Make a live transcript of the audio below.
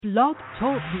Blog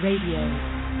Talk Radio.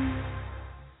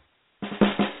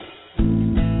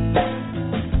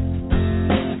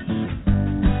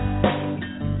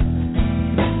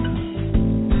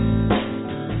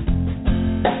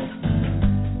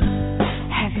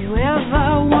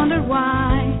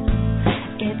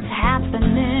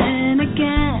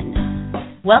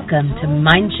 Welcome to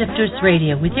Mindshifters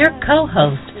Radio with your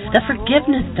co-host, the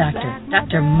Forgiveness Doctor,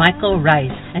 Dr. Michael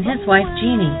Ryce, and his wife,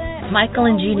 Jeanie. Michael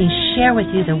and Jeanie share with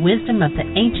you the wisdom of the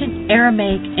ancient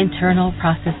Aramaic internal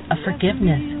process of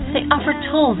forgiveness. They offer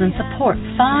tools and support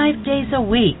 5 days a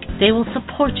week. They will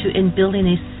support you in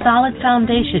building a solid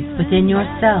foundation within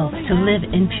yourself to live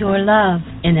in pure love.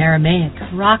 In Aramaic,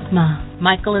 Rachma.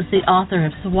 Michael is the author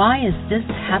of So Why Is This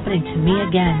Happening to Me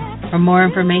Again? For more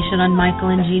information on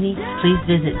Michael and Jeanie, please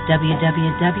visit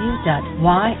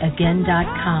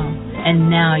www.whyagain.com. And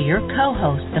now your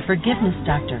co-host, the Forgiveness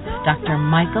Doctor, Dr.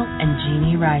 Michael and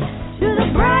Jeanie Ryce. To the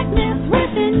brightness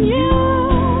within you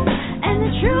and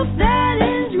the truth that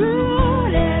is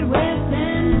rooted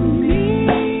within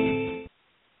me.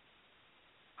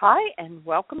 Hi, and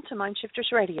welcome to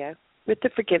Mindshifters Radio with the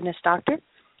Forgiveness Doctor,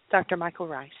 Dr. Michael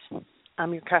Ryce.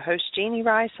 I'm your co-host, Jeanie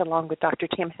Ryce, along with Dr.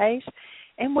 Tim Hayes,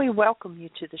 and we welcome you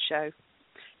to the show.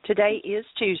 Today is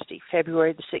Tuesday,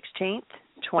 February the 16th,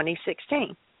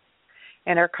 2016,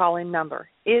 and our call-in number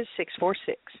is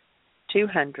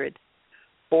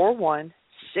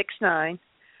 646-200-4169.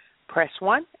 Press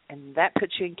 1, and that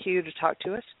puts you in queue to talk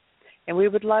to us. And we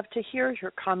would love to hear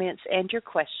your comments and your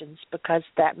questions because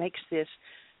that makes this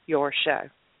your show.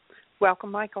 Welcome,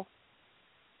 Michael.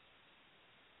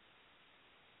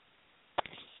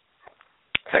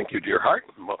 Thank you, dear heart,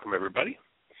 and welcome, everybody.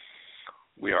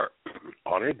 We are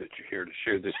honored that you're here to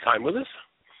share this time with us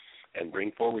and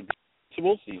bring forward these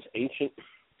principles, these ancient,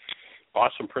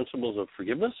 awesome principles of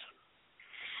forgiveness,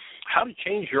 how to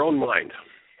change your own mind,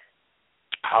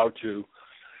 how to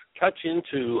touch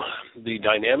into the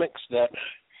dynamics that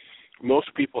most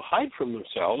people hide from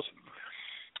themselves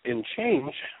and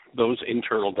change those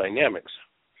internal dynamics.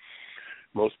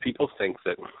 Most people think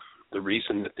that the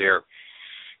reason that they're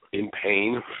in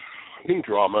pain, in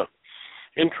trauma,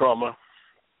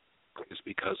 is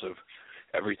because of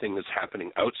everything that's happening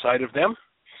outside of them.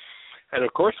 And,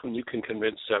 of course, when you can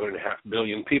convince 7.5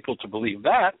 billion people to believe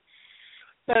that,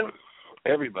 then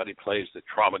everybody plays the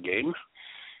trauma game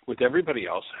with everybody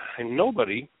else, and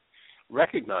nobody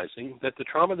recognizing that the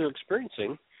trauma they're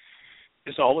experiencing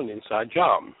is all an inside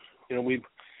job. You know, we've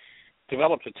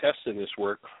developed a test in this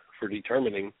work for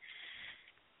determining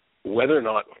whether or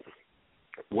not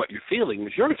what you're feeling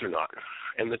is yours or not.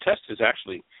 And the test is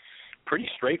actually pretty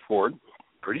straightforward,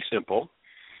 pretty simple.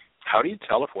 How do you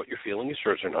tell if what you're feeling is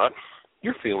yours or not?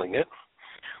 You're feeling it.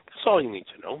 That's all you need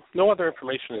to know. No other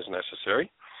information is necessary.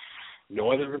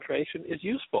 No other information is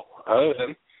useful other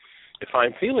than if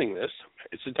I'm feeling this,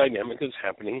 it's a dynamic that's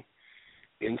happening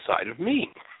inside of me.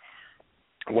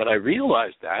 When I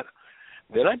realize that,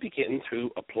 then I begin to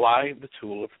apply the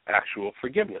tool of actual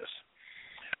forgiveness.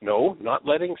 No, not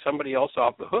letting somebody else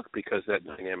off the hook because that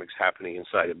dynamic's happening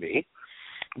inside of me,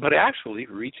 but actually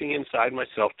reaching inside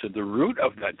myself to the root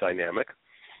of that dynamic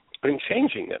and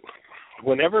changing it.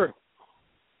 Whenever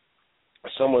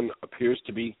someone appears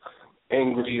to be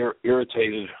angry or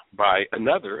irritated by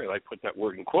another, and I put that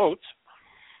word in quotes,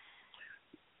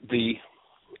 the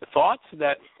thoughts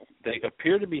that they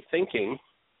appear to be thinking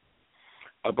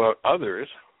about others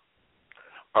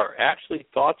are actually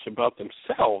thoughts about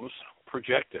themselves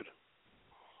projected.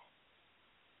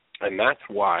 And that's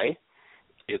why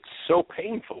it's so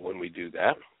painful when we do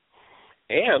that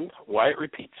and why it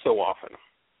repeats so often.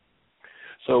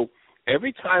 So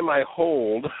every time I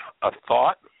hold a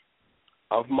thought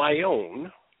of my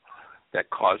own that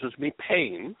causes me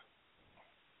pain,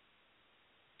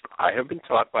 I have been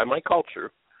taught by my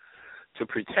culture to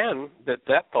pretend that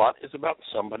that thought is about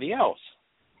somebody else.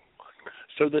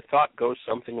 So the thought goes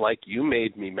something like, you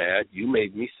made me mad, you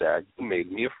made me sad, you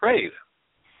made me afraid.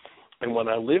 And when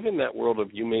I live in that world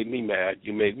of you made me mad,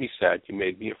 you made me sad, you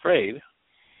made me afraid,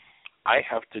 I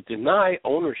have to deny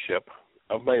ownership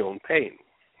of my own pain.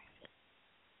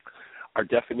 Our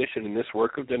definition in this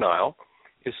work of denial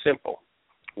is simple.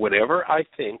 Whatever I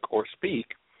think or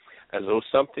speak as though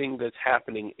something that's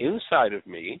happening inside of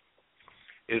me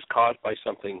is caused by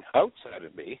something outside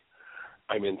of me,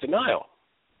 I'm in denial.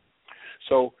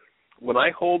 So when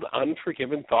I hold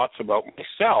unforgiven thoughts about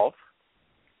myself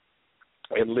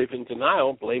and live in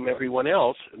denial, blame everyone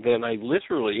else, then I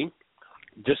literally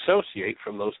dissociate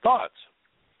from those thoughts.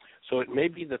 So it may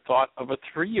be the thought of a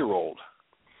 3-year-old.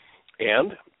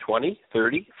 And 20,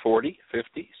 30, 40,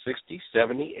 50, 60,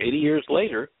 70, 80 years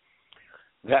later,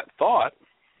 that thought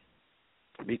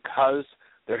because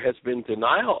there has been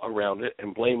denial around it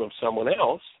and blame of someone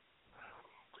else,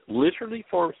 literally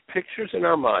forms pictures in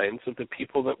our minds of the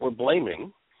people that we're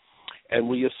blaming, and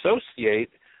we associate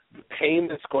the pain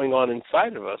that's going on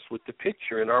inside of us with the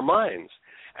picture in our minds.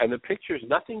 And the picture is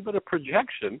nothing but a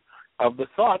projection of the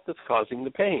thought that's causing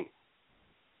the pain.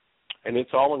 And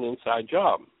it's all an inside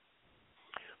job.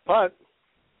 But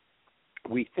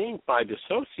we think by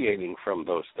dissociating from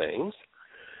those things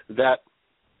that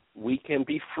we can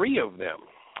be free of them,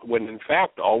 when in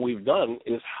fact all we've done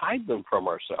is hide them from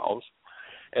ourselves.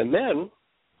 And then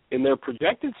in their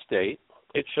projected state,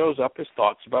 it shows up as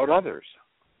thoughts about others.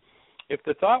 If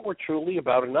the thought were truly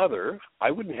about another,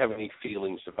 I wouldn't have any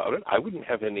feelings about it. I wouldn't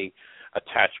have any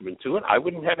attachment to it. I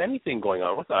wouldn't have anything going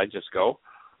on with it. I'd just go,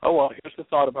 oh, well, here's the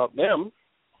thought about them.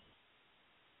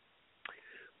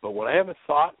 But when I have a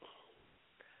thought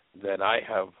that I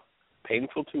have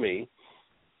painful to me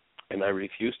and I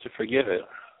refuse to forgive it,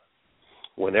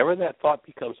 whenever that thought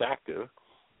becomes active,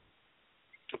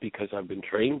 because I've been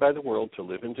trained by the world to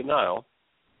live in denial,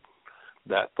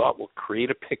 that thought will create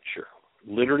a picture.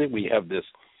 Literally, we have this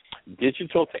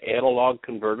digital to analog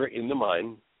converter in the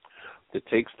mind that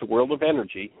takes the world of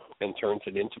energy and turns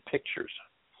it into pictures.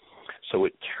 So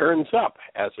it turns up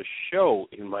as a show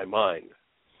in my mind.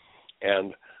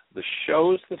 And the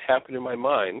shows that happen in my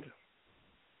mind,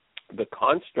 the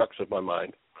constructs of my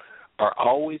mind, are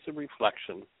always a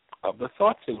reflection of the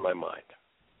thoughts in my mind.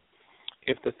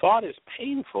 If the thought is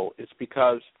painful, it's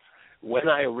because when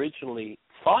I originally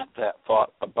thought that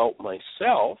thought about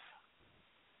myself,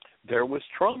 there was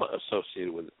trauma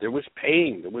associated with it. There was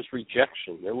pain. There was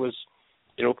rejection. There was,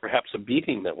 perhaps a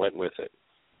beating that went with it.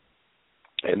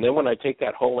 And then when I take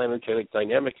that whole energetic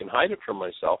dynamic and hide it from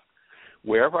myself,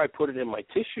 wherever I put it in my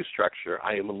tissue structure,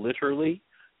 I am literally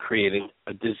creating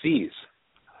a disease.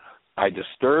 I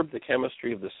disturb the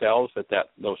chemistry of the cells that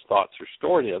those thoughts are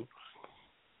stored in,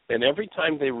 and every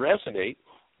time they resonate,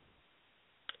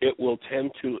 it will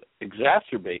tend to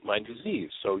exacerbate my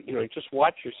disease. So, just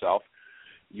watch yourself.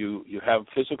 You have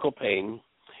physical pain,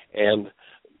 and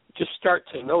just start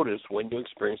to notice when you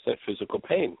experience that physical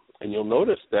pain. And you'll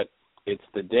notice that it's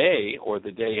the day or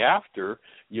the day after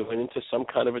you went into some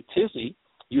kind of a tizzy,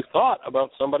 you thought about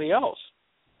somebody else.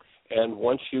 And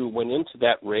once you went into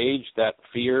that rage, that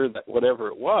fear, that whatever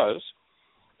it was,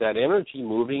 that energy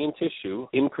moving in tissue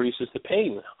increases the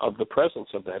pain of the presence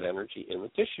of that energy in the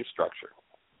tissue structure.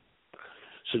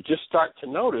 So just start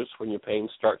to notice when your pain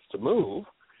starts to move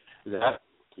that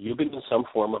you've been in some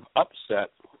form of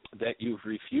upset that you've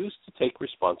refused to take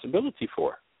responsibility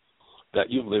for, that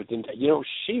you've lived in.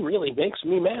 She really makes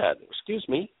me mad. Excuse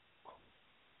me.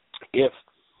 If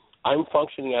I'm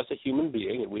functioning as a human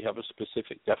being, and we have a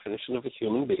specific definition of a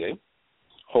human being,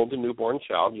 hold a newborn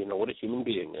child, you know what a human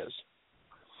being is.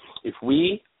 If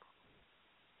we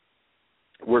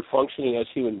were functioning as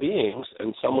human beings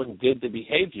and someone did the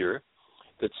behavior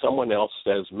that someone else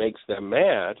says makes them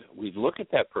mad, we'd look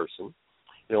at that person,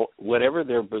 whatever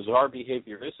their bizarre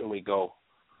behavior is, and we go,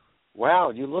 wow,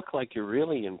 you look like you're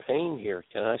really in pain here.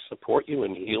 Can I support you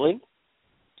in healing?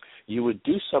 You would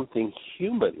do something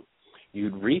human.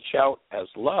 You'd reach out as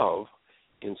love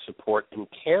in support and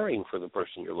caring for the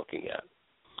person you're looking at.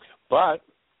 But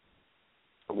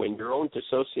when your own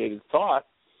dissociated thought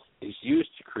is used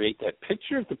to create that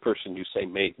picture of the person you say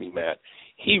made me mad,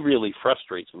 he really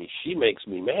frustrates me, she makes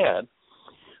me mad,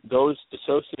 those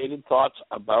dissociated thoughts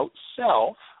about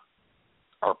self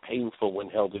are painful when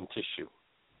held in tissue.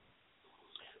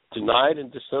 Denied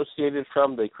and dissociated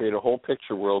from, they create a whole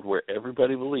picture world where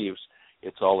everybody believes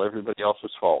it's all everybody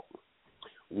else's fault.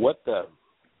 What the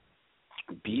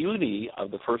beauty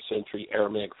of the first century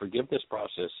Aramaic forgiveness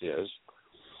process is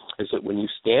that when you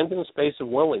stand in a space of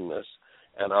willingness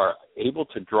and are able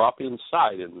to drop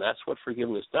inside, and that's what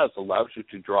forgiveness does, allows you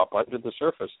to drop under the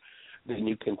surface, then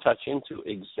you can touch into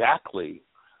exactly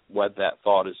what that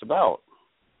thought is about.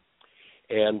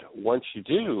 And once you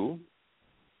do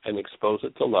and expose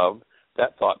it to love,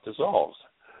 that thought dissolves.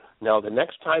 Now, the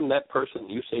next time that person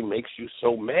you say makes you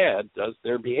so mad does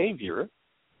their behavior,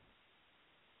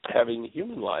 having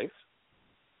human life,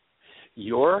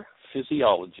 your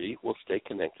physiology will stay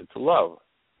connected to love.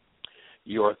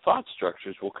 Your thought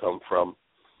structures will come from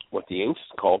what the ancients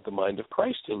called the mind of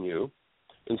Christ in you,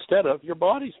 instead of your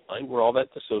body's mind where all that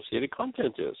dissociated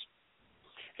content is.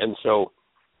 And so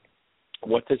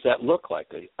what does that look like?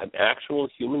 An actual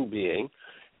human being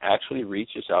actually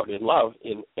reaches out in love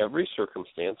in every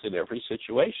circumstance, in every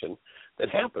situation that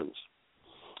happens.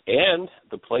 And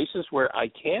the places where I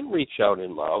can reach out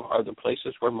in love are the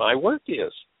places where my work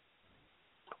is.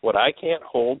 What I can't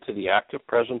hold to the active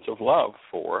presence of love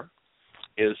for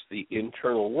is the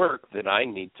internal work that I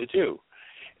need to do.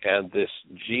 And this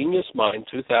genius mind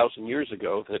 2,000 years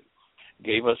ago that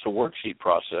gave us a worksheet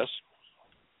process,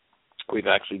 we've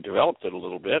actually developed it a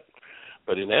little bit,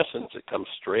 but in essence it comes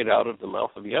straight out of the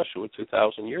mouth of Yeshua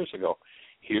 2,000 years ago.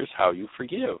 Here's how you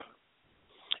forgive.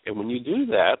 And when you do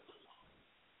that,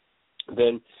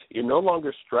 then you're no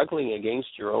longer struggling against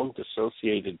your own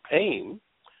dissociated pain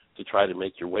to try to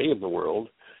make your way in the world.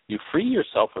 You free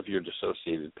yourself of your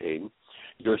dissociated pain.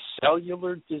 Your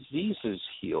cellular diseases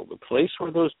heal. The place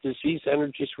where those disease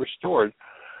energies were stored,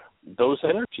 those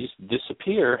energies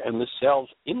disappear and the cells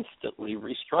instantly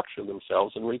restructure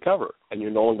themselves and recover. And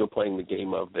you're no longer playing the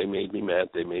game of they made me mad,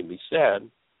 they made me sad.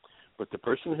 But the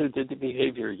person who did the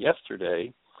behavior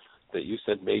yesterday that you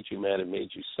said made you mad and made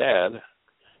you sad,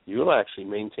 you'll actually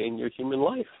maintain your human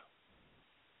life.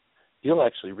 You'll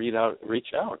actually reach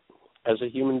out as a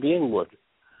human being would,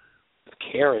 with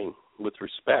caring, with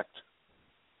respect,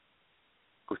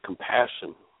 with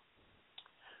compassion,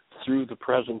 through the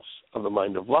presence of the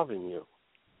mind of love in you.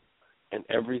 And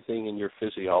everything in your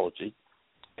physiology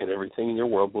and everything in your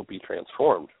world will be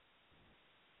transformed.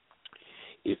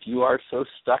 If you are so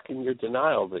stuck in your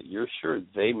denial that you're sure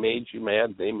they made you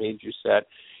mad, they made you sad,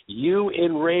 you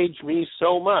enrage me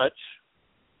so much,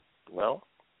 well,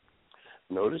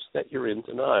 notice that you're in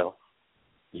denial.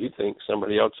 You think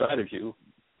somebody outside of you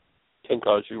can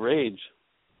cause you rage.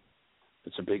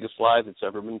 It's the biggest lie that's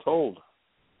ever been told.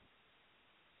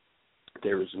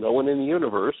 There is no one in the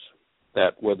universe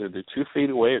that, whether they're 2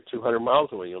 feet away or 200 miles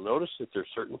away, you'll notice that there's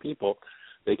certain people,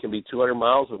 they can be 200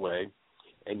 miles away,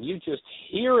 and you just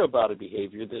hear about a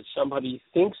behavior that somebody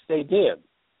thinks they did.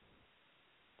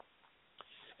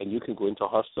 And you can go into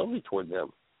hostility toward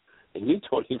them. And you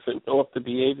don't even know if the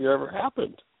behavior ever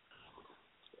happened.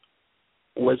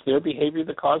 Was their behavior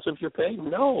the cause of your pain?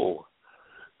 No.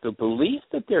 The belief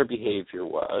that their behavior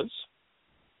was,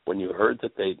 when you heard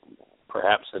that they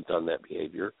perhaps had done that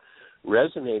behavior,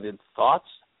 resonated thoughts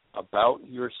about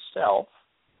yourself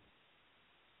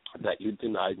that you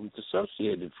denied and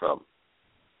dissociated from.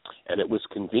 And it was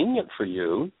convenient for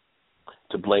you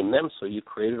to blame them, so you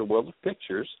created a world of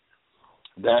pictures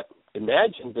that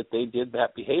imagined that they did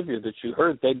that behavior that you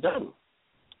heard they'd done,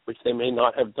 which they may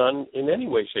not have done in any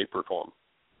way, shape, or form.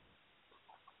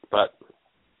 But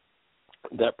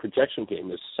that projection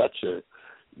game is such a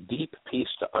deep piece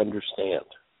to understand.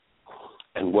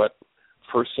 And what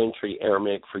first century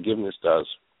Aramaic forgiveness does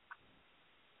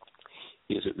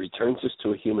is it returns us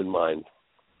to a human mind.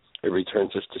 It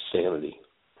returns us to sanity.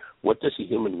 What does a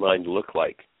human mind look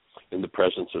like in the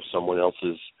presence of someone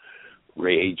else's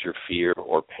rage or fear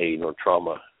or pain or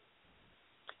trauma?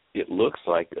 It looks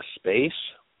like a space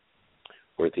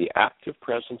where the active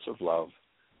presence of love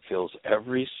fills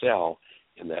every cell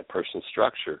in that person's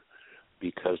structure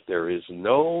because there is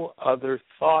no other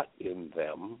thought in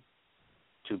them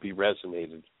to be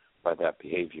resonated by that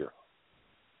behavior.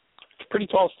 It's a pretty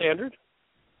tall standard,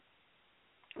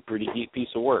 a pretty deep piece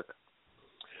of work.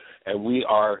 And we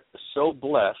are so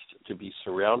blessed to be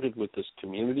surrounded with this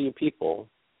community of people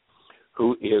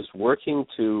who is working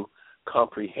to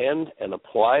comprehend and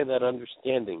apply that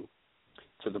understanding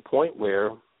to the point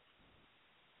where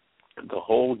the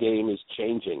whole game is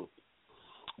changing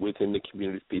within the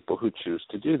community of people who choose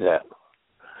to do that.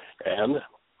 And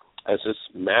as this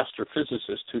master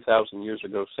physicist 2,000 years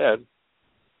ago said,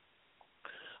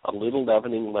 a little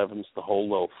leavening leavens the whole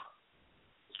loaf.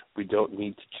 We don't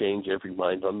need to change every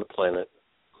mind on the planet.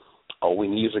 All we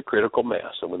need is a critical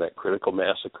mass. And when that critical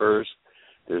mass occurs,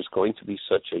 there's going to be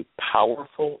such a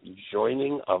powerful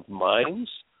joining of minds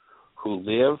who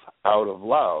live out of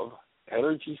love,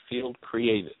 energy field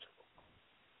created.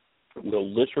 It will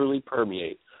literally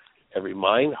permeate every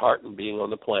mind, heart, and being on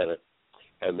the planet.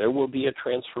 And there will be a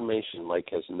transformation like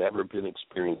has never been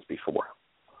experienced before.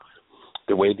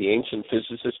 The way the ancient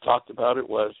physicists talked about it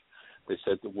was, they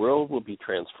said the world will be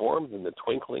transformed in the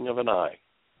twinkling of an eye.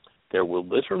 There will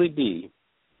literally be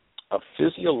a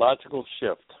physiological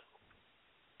shift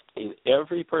in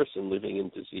every person living in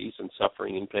disease and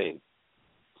suffering and pain.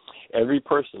 Every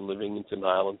person living in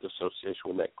denial and dissociation,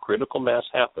 when that critical mass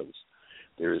happens,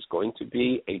 there is going to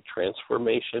be a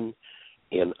transformation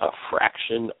in a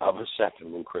fraction of a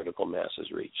second when critical mass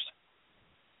is reached.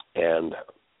 And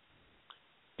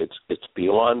it's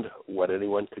beyond what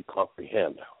anyone could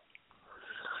comprehend.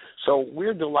 So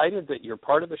we're delighted that you're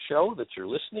part of the show, that you're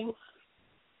listening,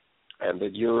 and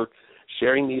that you're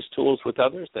sharing these tools with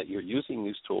others, that you're using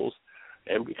these tools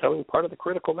and becoming part of the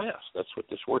critical mass. That's what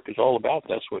this work is all about.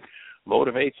 That's what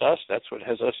motivates us. That's what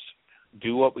has us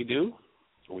do what we do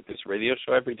with this radio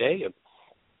show every day. And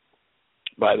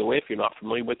by the way, if you're not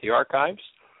familiar with the archives,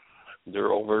 There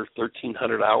are over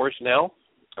 1,300 hours now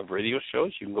of radio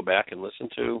shows. You can go back and listen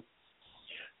to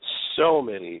so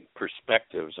many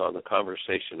perspectives on the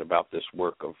conversation about this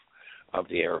work of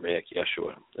the Aramaic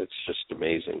Yeshua. It's just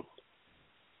amazing.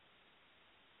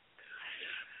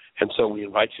 And so we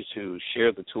invite you to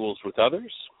share the tools with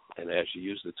others. And as you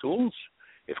use the tools,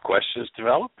 if questions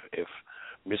develop, if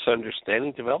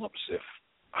misunderstanding develops, if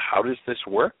how does this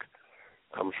work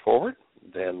comes forward,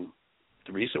 then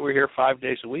the reason we're here 5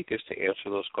 days a week is to answer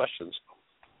those questions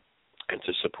and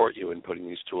to support you in putting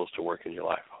these tools to work in your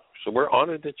life. So we're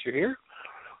honored that you're here.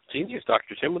 Jeanie, is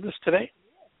Dr. Tim with us today?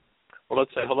 Well,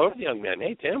 let's say hello to the young man.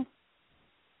 Hey, Tim.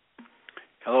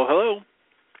 Hello, hello.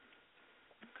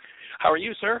 How are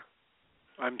you, sir?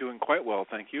 I'm doing quite well,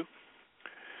 thank you.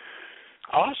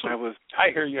 Awesome.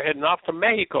 I hear you're heading off to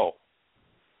Mexico.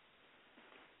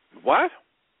 What?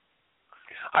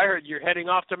 I heard you're heading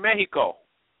off to Mexico.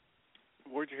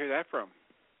 Where'd you hear that from?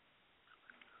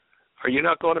 Are you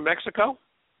not going to Mexico?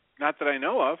 Not that I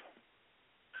know of.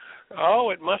 Oh,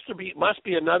 it must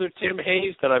be another Tim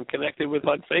Hayes that I'm connected with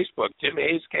on Facebook. Tim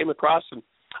Hayes came across, and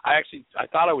I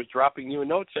thought I was dropping you a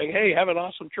note saying, hey, have an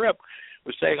awesome trip.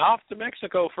 Was saying off to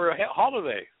Mexico for a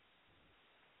holiday.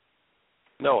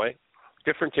 No way.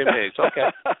 Different Tim Hayes. Okay.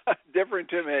 Different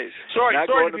Tim Hayes. Sorry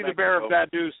to be the bearer of bad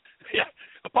news. Yeah.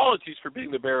 Apologies for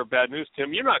being the bearer of bad news,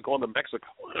 Tim. You're not going to Mexico.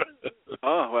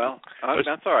 Oh, well,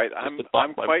 that's all right. I'm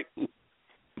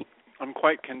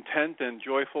quite content and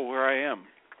joyful where I am.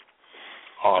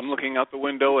 Awesome. I'm looking out the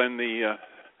window, and the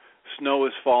snow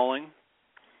is falling,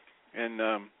 and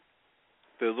the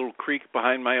little creek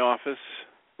behind my office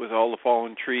with all the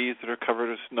fallen trees that are covered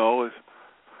with snow is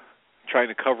trying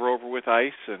to cover over with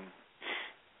ice, and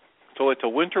so it's a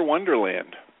winter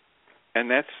wonderland,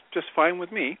 and that's just fine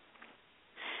with me.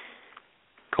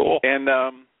 Cool. And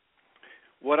I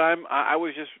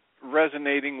was just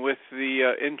resonating with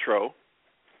the intro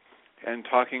and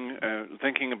talking,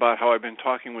 thinking about how I've been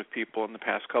talking with people in the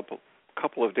past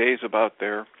couple of days about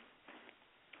their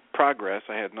progress.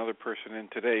 I had another person in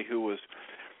today who was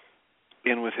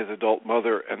in with his adult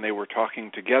mother, and they were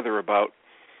talking together about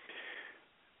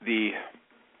the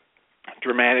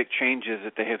dramatic changes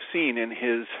that they have seen in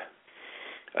his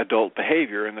adult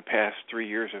behavior in the past 3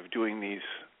 years of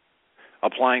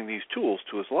applying these tools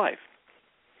to his life.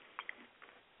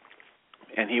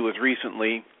 And he was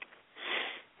recently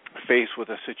faced with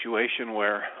a situation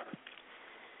where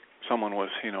someone was,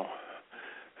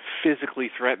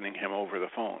 physically threatening him over the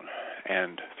phone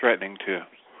and threatening to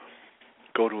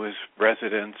go to his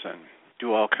residence and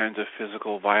do all kinds of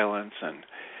physical violence,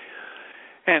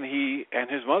 and he and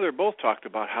his mother both talked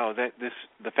about how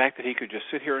the fact that he could just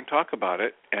sit here and talk about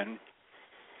it and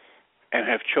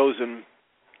have chosen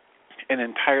an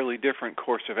entirely different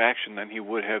course of action than he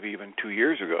would have even 2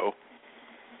 years ago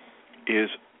is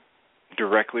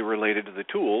directly related to the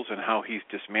tools and how he's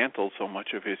dismantled so much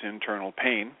of his internal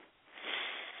pain.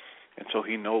 And so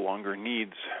he no longer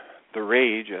needs the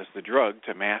rage as the drug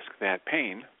to mask that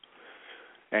pain,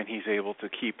 and he's able to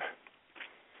keep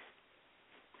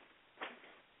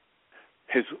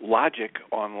his logic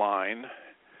online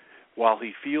while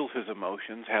he feels his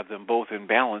emotions, have them both in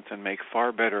balance, and make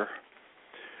far better,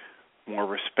 more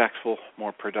respectful,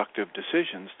 more productive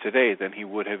decisions today than he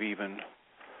would have even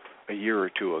a year or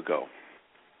two ago.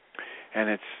 And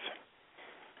it's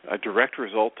a direct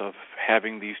result of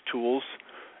having these tools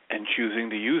and choosing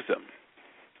to use them.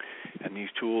 And these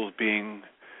tools being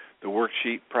the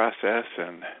worksheet process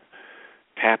and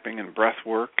tapping and breath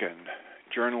work and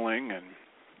journaling and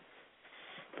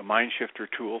the Mindshifter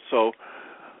tool. So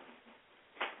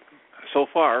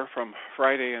far, from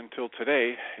Friday until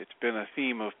today, it's been a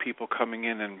theme of people coming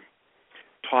in and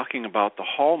talking about the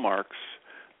hallmarks,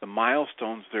 the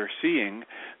milestones they're seeing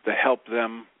that help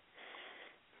them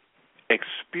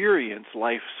experience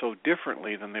life so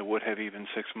differently than they would have even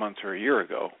 6 months or a year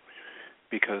ago,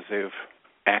 because they've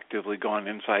actively gone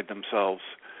inside themselves,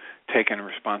 taken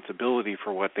responsibility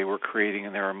for what they were creating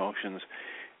in their emotions,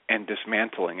 and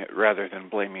dismantling it rather than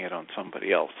blaming it on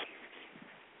somebody else.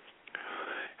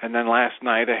 And then last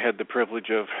night I had the privilege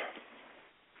of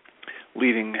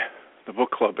leading the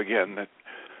book club again that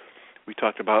we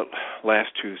talked about last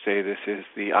Tuesday. This is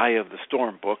the Eye of the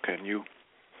Storm book, and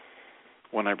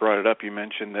when I brought it up, you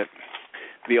mentioned that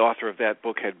the author of that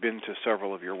book had been to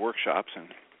several of your workshops and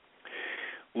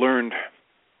learned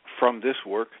from this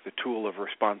work the tool of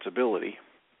responsibility.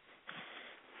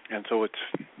 And so it's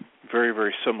very,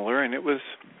 very similar, and it was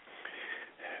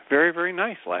very, very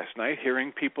nice last night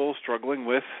hearing people struggling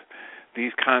with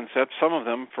these concepts, some of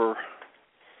them for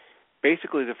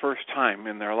basically the first time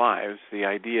in their lives, the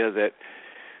idea that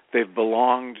they've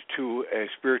belonged to a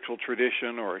spiritual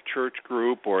tradition or a church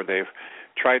group, or they've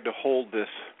tried to hold this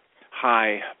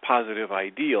high positive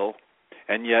ideal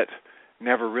and yet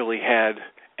never really had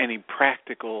any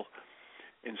practical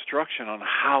instruction on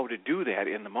how to do that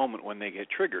in the moment when they get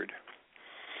triggered.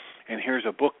 And here's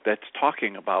a book that's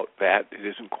talking about that. It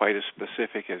isn't quite as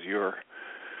specific as your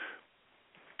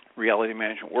reality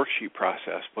management worksheet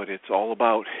process, but it's all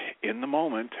about, in the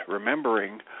moment,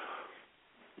 remembering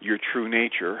your true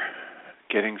nature,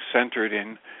 getting centered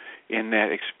in that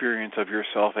experience of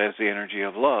yourself as the energy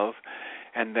of love,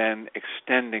 and then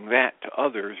extending that to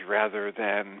others rather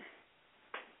than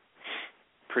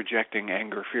projecting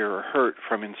anger, fear, or hurt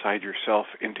from inside yourself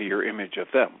into your image of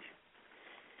them.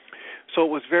 So it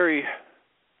was very,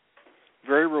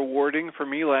 very rewarding for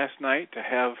me last night to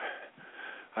have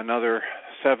another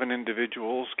 7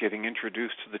 individuals getting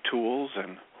introduced to the tools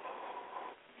and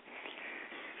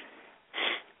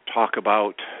talk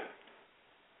about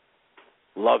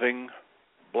loving,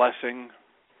 blessing,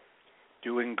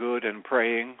 doing good, and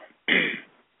praying.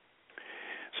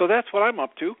 So that's what I'm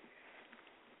up to.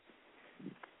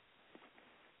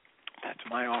 That's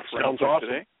my offering for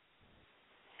today.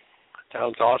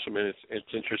 Sounds awesome, and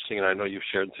it's interesting, and I know you've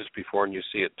shared this before, and you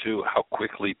see it too, how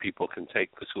quickly people can take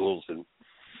the tools and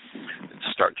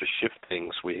start to shift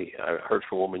things. I heard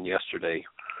from a woman yesterday.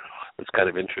 It's kind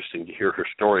of interesting to hear her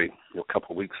story. A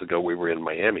couple of weeks ago, we were in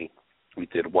Miami. We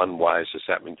did One Wise, this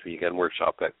happening to be again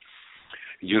workshop at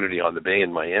Unity on the Bay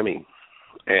in Miami,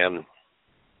 and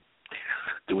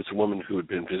there was a woman who had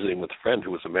been visiting with a friend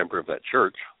who was a member of that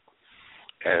church,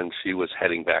 and she was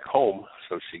heading back home,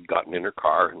 so she'd gotten in her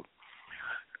car and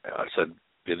said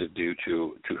bid adieu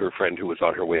to her friend who was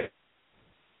on her way.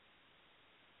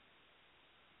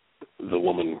 The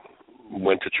woman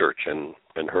went to church and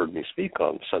heard me speak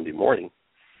on Sunday morning,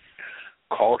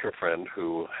 called her friend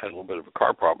who had a little bit of a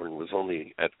car problem and was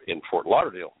only in Fort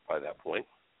Lauderdale by that point,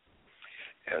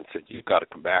 and said, "You've got to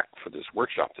come back for this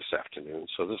workshop this afternoon."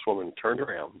 So this woman turned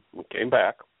around and came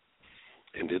back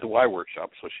and did the Y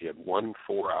workshop, so she had 1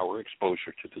 4-hour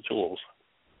exposure to the tools.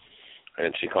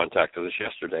 And she contacted us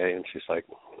yesterday, and she's like,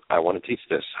 "I want to teach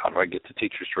this. How do I get to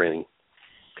teacher's training?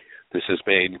 This has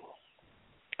made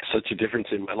such a difference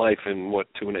in my life in,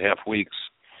 2.5 weeks.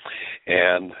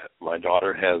 And my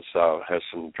daughter has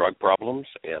some drug problems,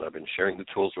 and I've been sharing the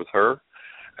tools with her,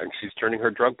 and she's turning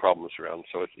her drug problems around."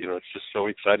 So, it's just so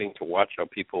exciting to watch how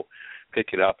people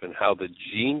pick it up and how the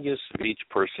genius of each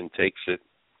person takes it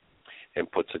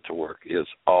and puts it to work is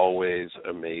always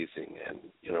amazing. And,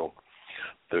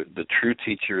 the true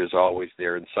teacher is always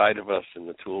there inside of us, and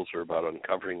the tools are about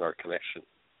uncovering our connection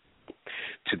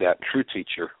to that true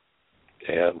teacher.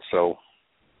 And so,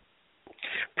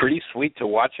 pretty sweet to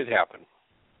watch it happen.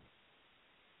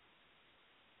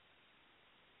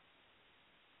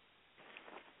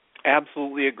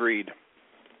 Absolutely agreed.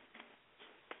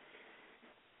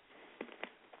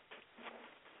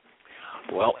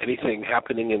 Well, anything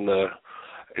happening in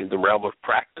the realm of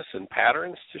practice and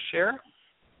patterns to share?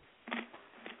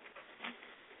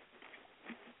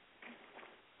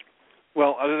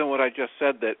 Well, other than what I just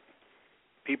said, that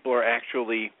people are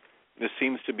actually, this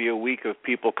seems to be a week of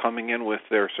people coming in with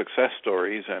their success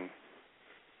stories and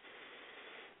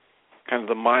kind of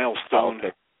the milestone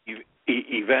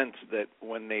events that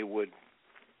when they would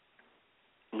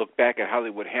look back at how they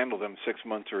would handle them 6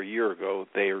 months or a year ago,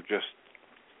 they are just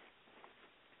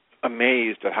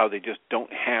amazed at how they just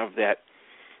don't have that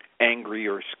angry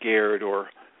or scared or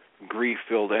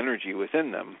grief-filled energy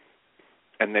within them.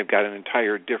 And they've got an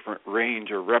entire different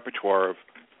range or repertoire of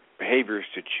behaviors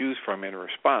to choose from in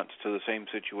response to the same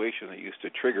situation that used to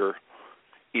trigger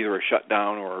either a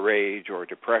shutdown or a rage or a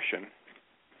depression.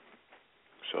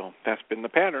 So that's been the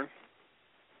pattern.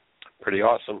 Pretty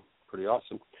awesome.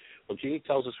 Well, Jeanie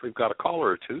tells us we've got a caller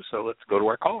or two, so let's go to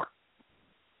our caller.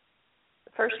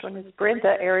 The first one is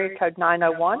Brenda, area code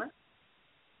 901.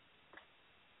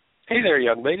 Hey there,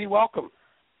 young lady. Welcome.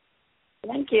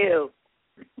 Thank you.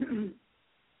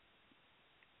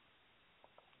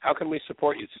 How can we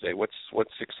support you today? What's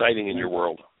exciting in your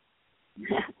world?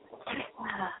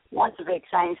 Lots of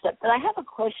exciting stuff. But I have a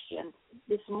question.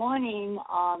 This morning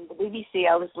on the BBC,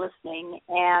 I was listening,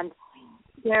 and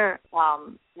there,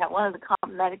 at one of the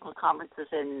medical conferences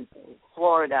in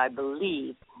Florida, I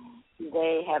believe,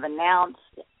 they have announced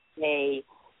a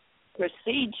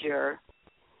procedure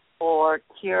for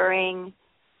curing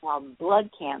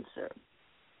blood cancer.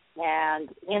 And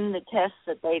in the tests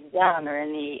that they've done, or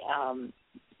in the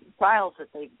trials that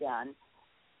they've done,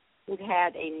 it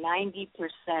had a 90%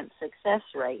 success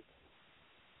rate.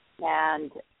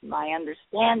 And my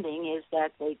understanding is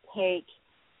that they take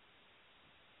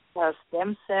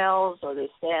stem cells, or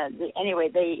anyway,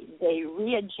 they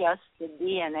readjust the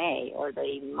DNA, or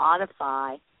they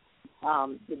modify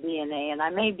the DNA, and I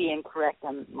may be incorrect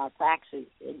on my facts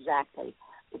exactly,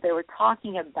 but they were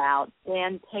talking about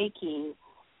then taking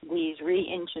these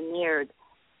re-engineered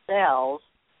cells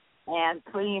and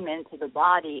putting them into the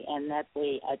body, and that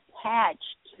they attach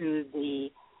to the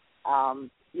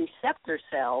receptor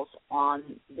cells on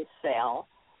the cell,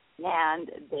 and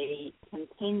they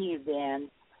continue then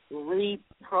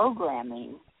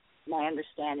reprogramming, my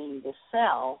understanding, the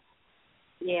cell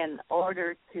in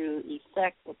order to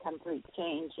effect a complete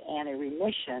change and a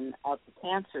remission of the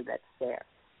cancer that's there.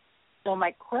 So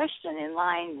my question, in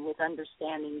line with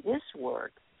understanding this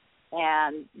work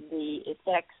and the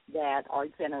effects that our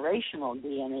generational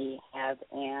DNA have,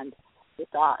 and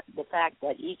the fact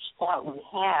that each thought we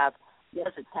have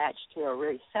does attach to a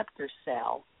receptor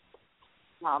cell,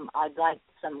 I'd like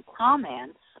some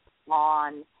comments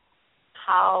on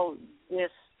how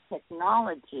this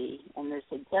technology, and they're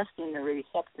suggesting the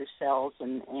receptor cells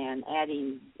and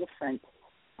adding different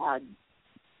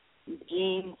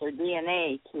genes or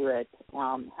DNA to it,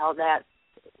 how that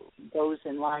goes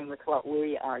in line with what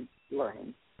we are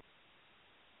learning.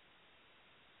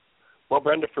 Well,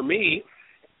 Brenda, for me,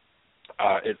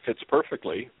 it fits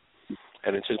perfectly,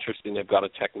 and it's interesting they've got a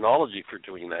technology for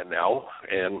doing that now,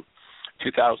 and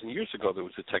 2,000 years ago there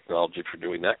was a technology for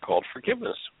doing that called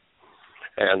forgiveness.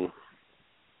 And,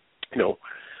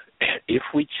 if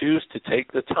we choose to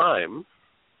take the time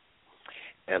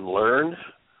and learn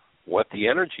what the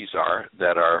energies are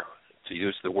that are, to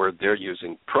use the word they're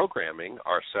using, programming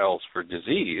our cells for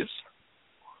disease,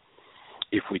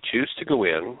 if we choose to go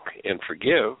in and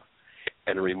forgive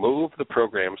and remove the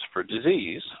programs for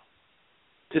disease,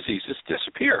 diseases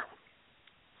disappear.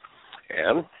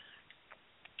 And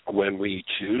when we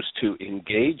choose to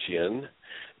engage in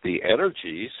the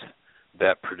energies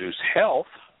that produce health,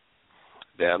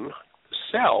 then the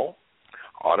cell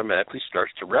automatically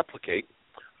starts to replicate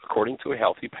according to a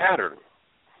healthy pattern.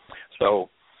 So,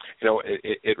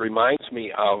 it reminds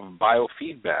me of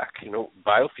biofeedback.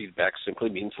 Biofeedback simply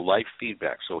means life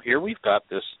feedback. So here we've got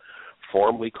this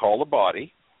form we call a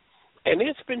body, and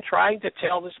it's been trying to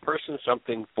tell this person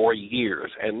something for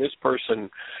years, and this person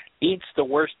eats the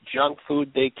worst junk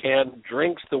food they can,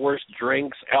 drinks the worst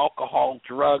drinks, alcohol,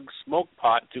 drugs, smoke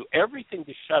pot, do everything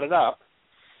to shut it up,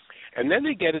 and then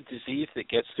they get a disease that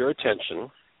gets their attention.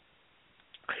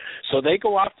 So they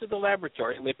go off to the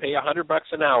laboratory and they pay $100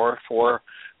 an hour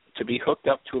to be hooked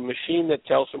up to a machine that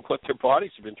tells them what their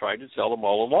bodies have been trying to tell them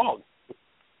all along.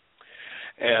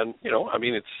 And,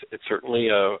 it's certainly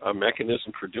a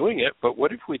mechanism for doing it, but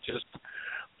what if we just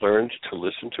learned to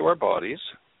listen to our bodies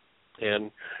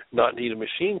and not need a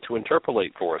machine to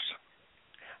interpolate for us?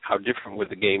 How different would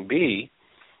the game be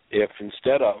if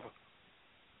instead of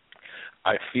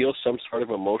I feel some sort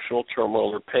of emotional turmoil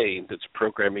or pain that's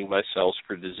programming my cells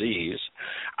for disease,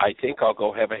 I think I'll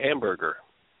go have a hamburger.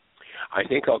 I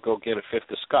think I'll go get a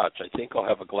fifth of scotch. I think I'll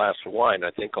have a glass of wine.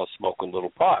 I think I'll smoke a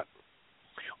little pot.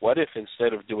 What if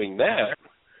instead of doing that,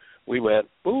 we went,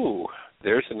 ooh,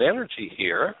 there's an energy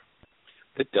here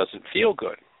that doesn't feel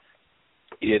good.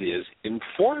 It is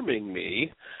informing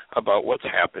me about what's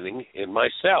happening in my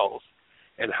cells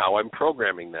and how I'm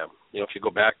programming them. If you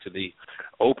go back to the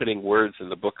opening words in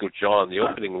the book of John, the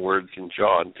opening words in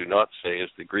John do not say, as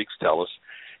the Greeks tell us,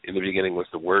 in the beginning was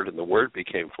the Word, and the Word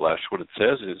became flesh. What it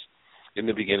says is, in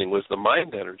the beginning was the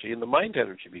mind energy, and the mind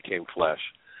energy became flesh.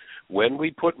 When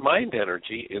we put mind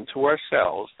energy into our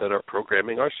cells that are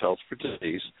programming our cells for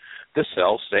disease, the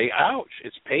cells say, ouch,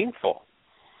 it's painful.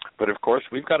 But, of course,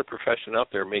 we've got a profession out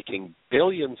there making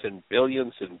billions and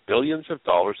billions and billions of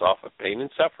dollars off of pain and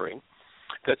suffering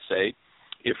that say,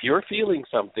 if you're feeling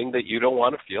something that you don't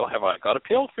want to feel, have I got a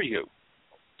pill for you?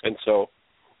 And so,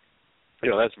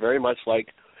 that's very much like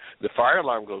the fire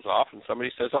alarm goes off and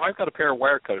somebody says, oh, I've got a pair of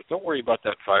wire cutters. Don't worry about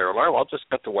that fire alarm. I'll just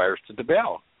cut the wires to the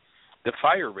bell. The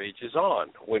fire rages on.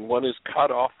 When one is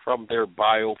cut off from their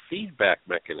biofeedback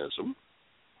mechanism,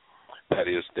 that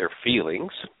is their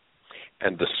feelings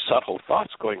and the subtle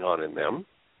thoughts going on in them,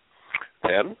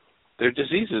 then their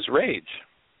diseases rage.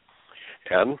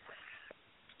 And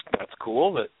that's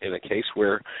cool that in a case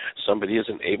where somebody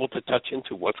isn't able to touch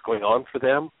into what's going on for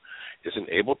them, isn't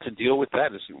able to deal with that,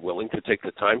 isn't willing to take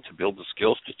the time to build the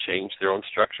skills to change their own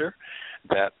structure,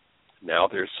 that now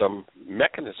there's some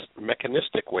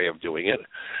mechanistic way of doing it.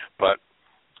 But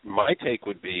my take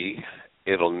would be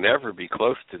it'll never be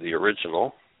close to the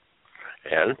original.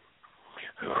 And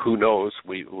who knows,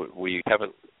 we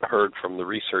haven't heard from the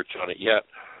research on it yet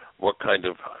what kind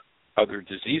of other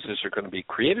diseases are going to be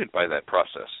created by that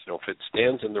process. If it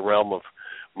stands in the realm of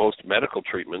most medical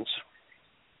treatments,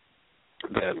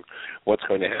 then what's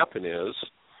going to happen is,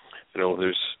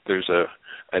 there's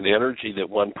an energy that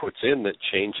one puts in that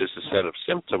changes a set of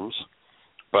symptoms,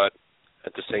 but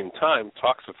at the same time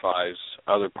toxifies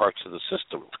other parts of the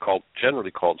system. It's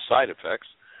generally called side effects,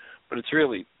 but it's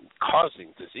really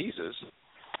causing diseases.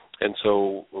 And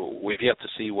so we've yet to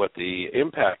see what the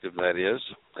impact of that is,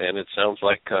 and it sounds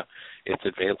like it's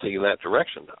advancing in that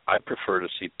direction. I prefer to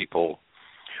see people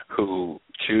who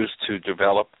choose to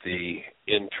develop the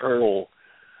internal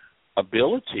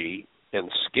ability and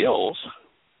skills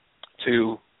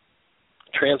to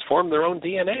transform their own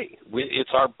DNA. It's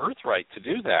our birthright to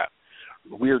do that.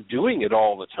 We're doing it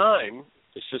all the time.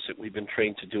 It's just that we've been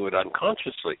trained to do it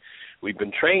unconsciously. We've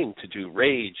been trained to do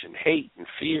rage and hate and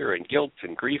fear and guilt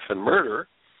and grief and murder,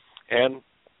 and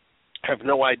have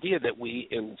no idea that we,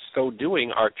 in so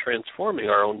doing, are transforming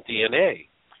our own DNA.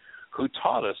 Who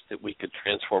taught us that we could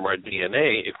transform our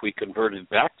DNA if we converted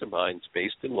back to minds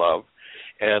based in love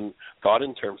and thought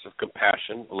in terms of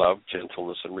compassion, love,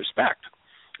 gentleness, and respect?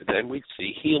 Then we'd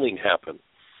see healing happen.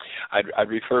 I'd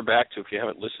refer back to, if you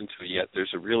haven't listened to it yet,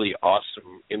 there's a really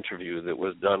awesome interview that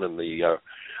was done in the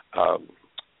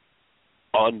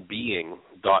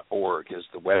onbeing.org is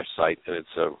the website, and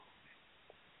it's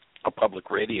a public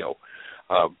radio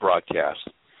broadcast.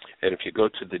 And if you go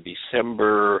to the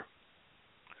December,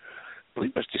 I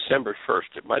believe it was December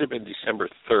 1st, it might have been December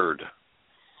 3rd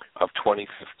of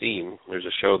 2015, there's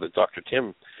a show that Dr.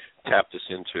 Tim tapped us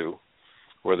into,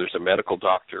 where there's a medical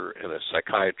doctor and a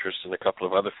psychiatrist and a couple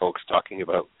of other folks talking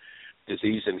about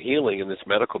disease and healing, and this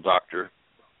medical doctor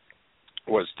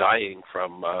was dying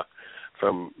from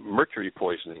mercury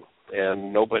poisoning,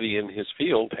 and nobody in his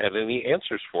field had any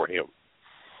answers for him.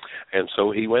 And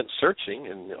so he went searching,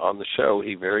 and on the show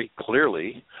he very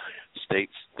clearly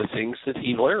states the things that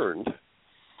he learned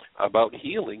about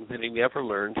healing that he never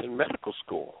learned in medical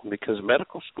school, because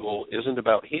medical school isn't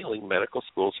about healing. Medical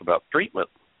school is about treatment.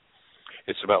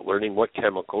 It's about learning what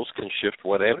chemicals can shift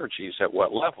what energies at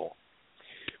what level.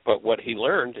 But what he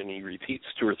learned, and he repeats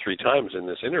 2 or 3 times in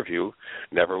this interview,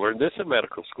 never learned this in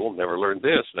medical school, never learned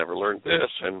this, never learned this.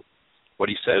 And what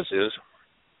he says is,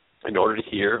 in order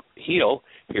to heal,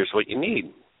 here's what you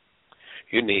need.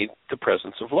 You need the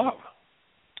presence of love.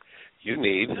 You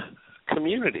need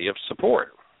community of support.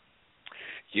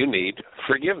 You need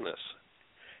forgiveness.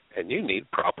 And you need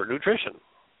proper nutrition.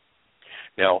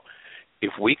 Now,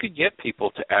 if we could get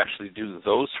people to actually do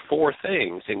those 4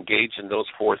 things, engage in those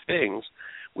 4 things,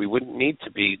 we wouldn't need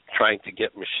to be trying to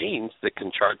get machines that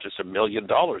can charge us $1 million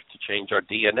to change our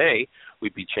DNA.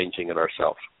 We'd be changing it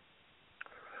ourselves.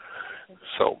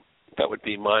 So that would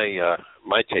be my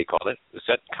take on it. Does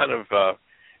that kind of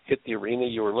hit the arena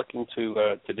you were looking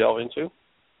to delve into?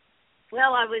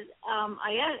 Well, I was.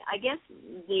 I guess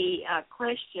the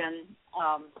question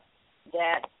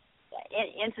that,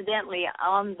 incidentally,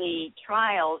 on the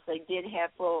trials, they did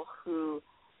have people who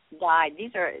died.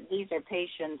 These are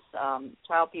patients,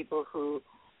 trial people who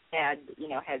had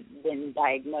been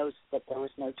diagnosed that there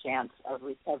was no chance of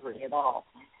recovery at all.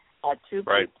 2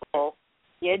 people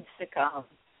did succumb,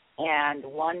 and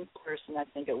 1 person, I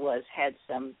think it was, had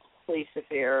some pretty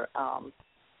severe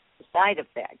side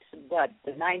effects, but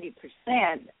the 90%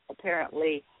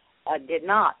 apparently did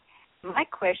not. My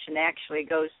question actually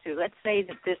goes to, let's say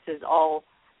that this is all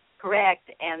correct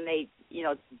and they,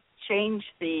 change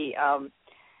the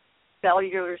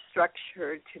cellular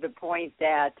structure to the point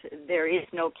that there is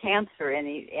no cancer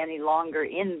any longer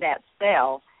in that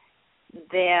cell,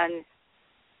 then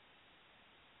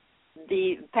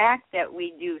the fact that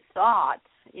we do thoughts,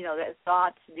 that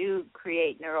thoughts do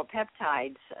create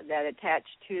neuropeptides that attach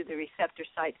to the receptor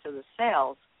sites of the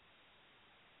cells,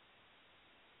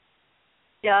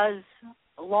 does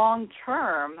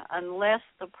long-term, unless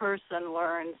the person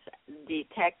learns the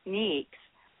techniques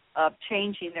of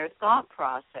changing their thought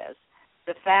process,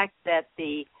 the fact that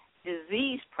the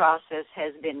disease process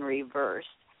has been reversed.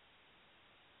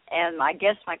 And I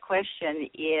guess my question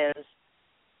is,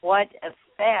 what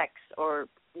effects, or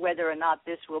whether or not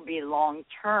this will be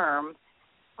long-term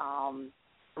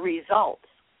results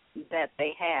that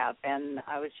they have. And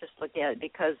I was just looking at it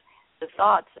because the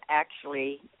thoughts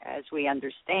actually, as we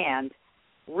understand,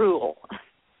 rule.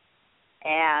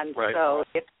 And so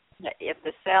if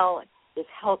the cell is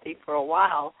healthy for a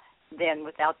while, then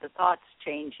without the thoughts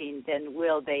changing, then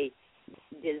will they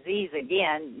disease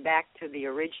again back to the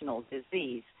original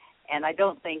disease? And I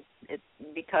don't think it's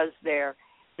because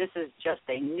this is just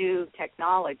a new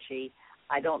technology.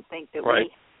 I don't think that we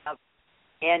have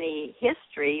any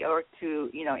history or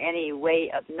any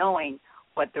way of knowing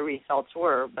what the results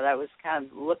were, but I was kind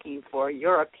of looking for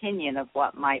your opinion of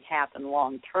what might happen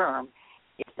long term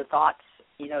if the thoughts,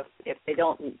 if they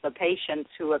don't, the patients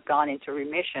who have gone into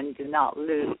remission do not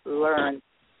learn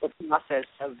the process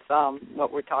of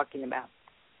what we're talking about.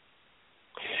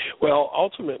 Well,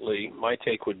 ultimately, my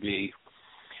take would be,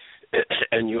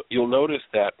 and you'll notice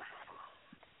that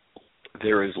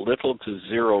there is little to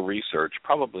zero research,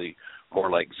 probably more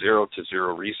like 0 to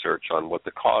 0 research on what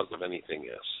the cause of anything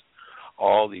is.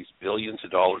 All these billions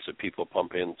of dollars that people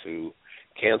pump into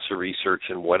cancer research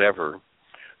and whatever,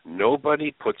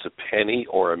 nobody puts a penny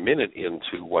or a minute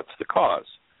into what's the cause.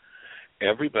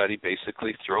 Everybody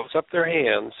basically throws up their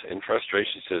hands in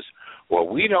frustration, says, well,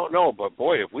 we don't know, but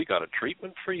boy, have we got a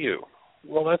treatment for you.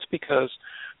 Well, that's because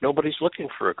nobody's looking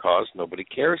for a cause. Nobody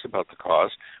cares about the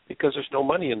cause because there's no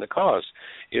money in the cause.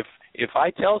 If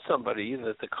I tell somebody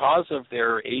that the cause of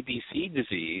their ABC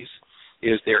disease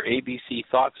is their ABC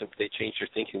thoughts, if they change their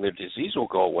thinking, their disease will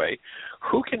go away,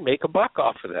 who can make a buck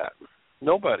off of that?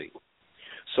 Nobody.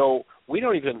 So we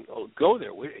don't even go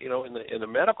there. In the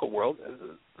medical world,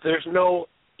 there's no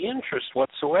interest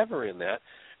whatsoever in that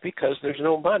because there's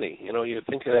no money. You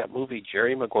think of that movie,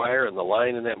 Jerry Maguire, and the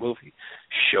line in that movie,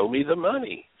 show me the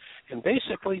money. And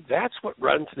basically that's what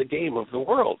runs the game of the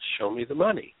world, show me the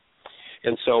money.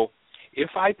 And so if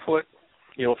I put,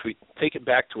 if we take it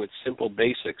back to its simple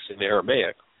basics in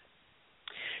Aramaic,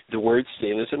 the word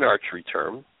sin is an archery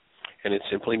term, and it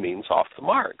simply means off the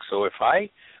mark. So if I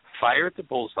fire at the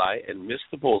bullseye and miss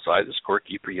the bullseye, the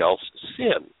scorekeeper yells,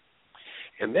 sin.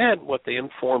 And then what they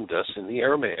informed us in the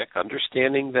Aramaic,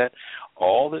 understanding that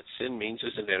all that sin means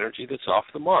is an energy that's off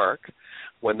the mark,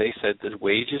 when they said the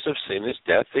wages of sin is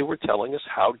death, they were telling us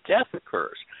how death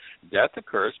occurs. Death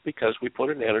occurs because we put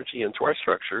an energy into our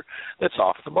structure that's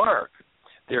off the mark.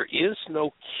 There is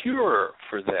no cure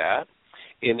for that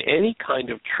in any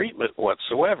kind of treatment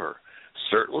whatsoever.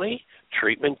 Certainly,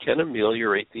 treatment can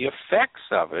ameliorate the effects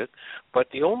of it, but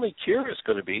the only cure is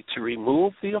going to be to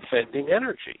remove the offending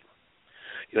energy.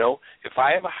 If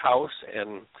I have a house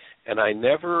and I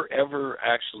never, ever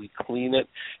actually clean it,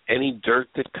 any dirt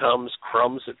that comes,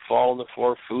 crumbs that fall on the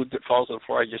floor, food that falls on the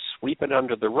floor, I just sweep it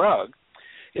under the rug,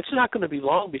 it's not going to be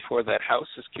long before that house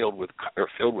is filled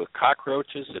with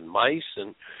cockroaches and mice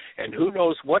and who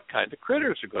knows what kind of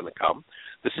critters are going to come,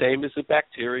 the same as the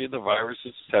bacteria, the viruses,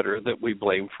 et cetera, that we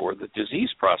blame for the disease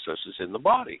processes in the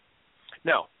body.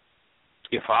 Now,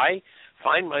 if I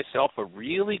find myself a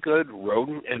really good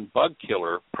rodent and bug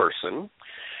killer person,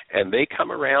 and they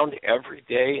come around every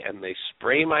day and they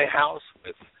spray my house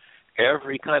with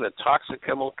every kind of toxic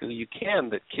chemical you can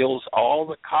that kills all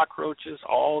the cockroaches,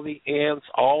 all the ants,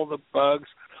 all the bugs,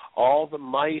 all the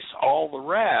mice, all the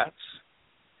rats,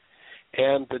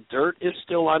 and the dirt is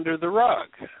still under the rug,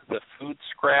 the food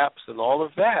scraps and all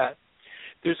of that,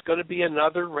 there's going to be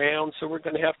another round, so we're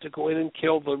going to have to go in and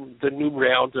kill the new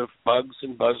round of bugs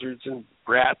and buzzards and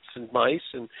rats and mice.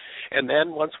 And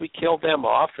then once we kill them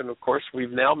off, and, of course,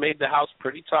 we've now made the house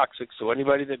pretty toxic, so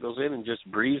anybody that goes in and just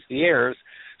breathes the air is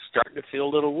starting to feel a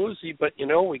little woozy. But,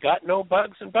 we got no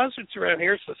bugs and buzzards around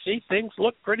here, so, see, things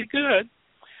look pretty good.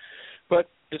 But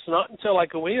it's not until I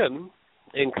go in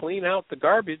and clean out the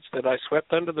garbage that I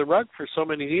swept under the rug for so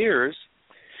many years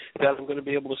that I'm going to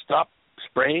be able to stop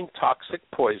spraying toxic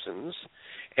poisons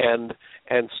and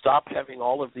stop having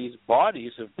all of these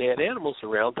bodies of dead animals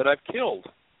around that I've killed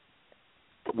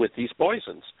with these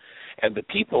poisons and the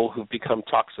people who've become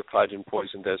toxified and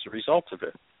poisoned as a result of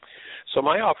it. So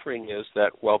my offering is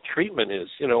that while treatment is,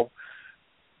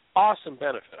 awesome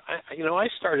benefit. I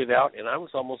started out and I was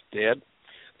almost dead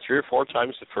 3 or 4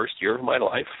 times the first year of my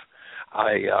life.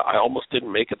 I almost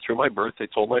didn't make it through my birth. They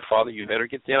told my father, you better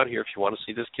get down here if you want to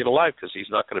see this kid alive because he's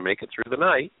not going to make it through the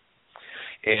night.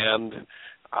 And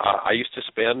I used to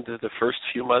spend the first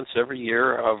few months every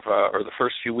year or the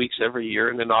first few weeks every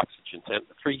year in an oxygen tent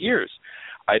for years.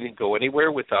 I didn't go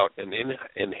anywhere without an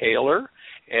inhaler,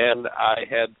 and I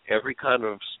had every kind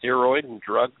of steroid and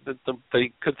drug that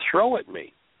they could throw at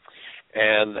me.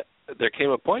 And there came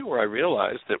a point where I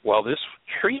realized that while this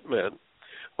treatment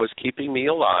was keeping me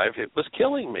alive, it was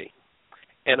killing me.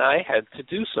 And I had to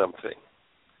do something.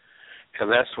 And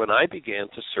that's when I began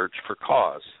to search for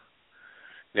cause.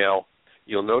 Now,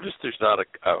 you'll notice there's not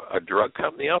a drug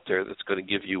company out there that's going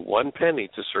to give you 1 penny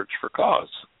to search for cause.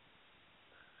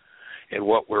 And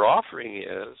what we're offering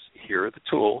is, here are the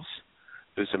tools.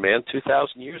 There's a man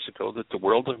 2,000 years ago that the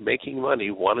world of making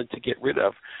money wanted to get rid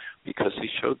of because he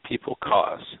showed people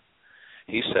cause.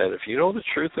 He said, if you know the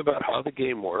truth about how the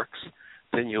game works,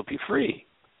 then you'll be free.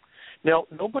 Now,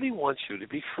 nobody wants you to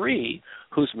be free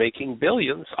who's making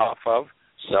billions off of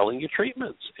selling you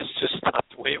treatments. It's just not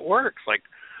the the way it works. Like,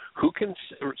 who can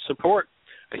support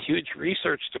a huge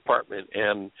research department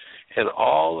and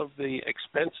all of the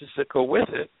expenses that go with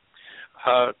it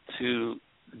to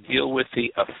deal with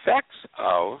the effects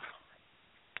of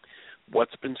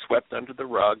what's been swept under the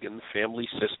rug in the family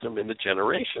system, in the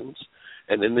generations,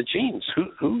 and in the genes?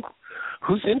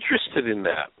 Who's interested in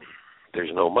that?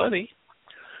 There's no money,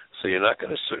 so you're not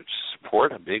going to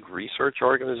support a big research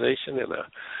organization and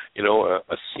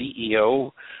a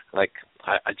CEO. Like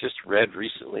I just read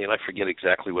recently, and I forget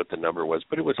exactly what the number was,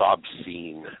 but it was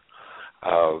obscene.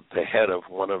 The head of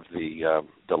one of the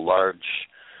large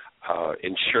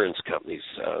insurance companies,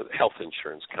 health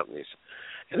insurance companies,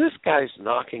 and this guy's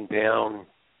knocking down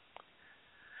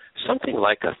something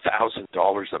like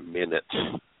 $1,000 a minute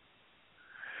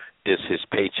is his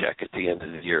paycheck at the end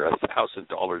of the year,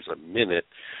 $1,000 a minute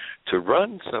to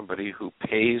run somebody who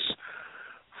pays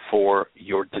for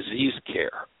your disease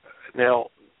care. Now,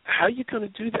 how are you going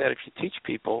to do that if you teach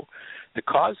people the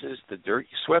cause is the dirt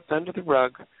you swept under the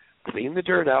rug, clean the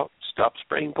dirt out, stop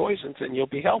spraying poisons, and you'll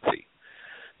be healthy?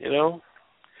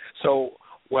 So,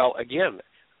 well, again,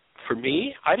 for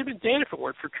me, I'd have been dead if it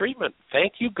weren't for treatment.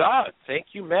 Thank you, God. Thank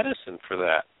you, medicine, for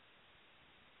that.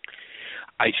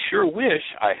 I sure wish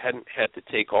I hadn't had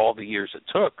to take all the years it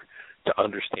took to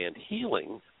understand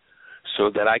healing so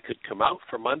that I could come out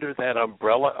from under that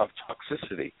umbrella of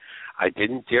toxicity. I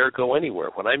didn't dare go anywhere.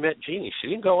 When I met Jeanie, she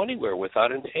didn't go anywhere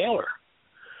without an inhaler.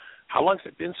 How long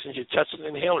has it been since you touched an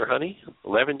inhaler, honey?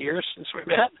 11 years since we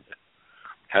met?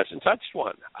 Hasn't touched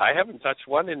one. I haven't touched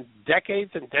one in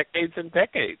decades and decades and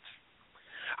decades.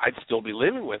 I'd still be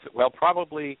living with it. Well,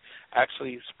 probably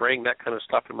actually spraying that kind of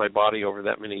stuff in my body over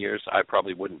that many years, I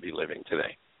probably wouldn't be living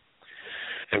today.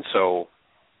 And so,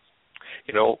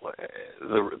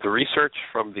 the research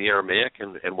from the Aramaic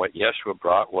and what Yeshua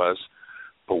brought was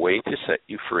a way to set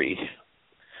you free.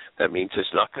 That means it's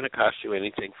not going to cost you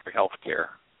anything for health care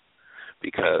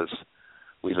because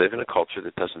we live in a culture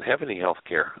that doesn't have any health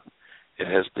care. It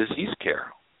has disease care.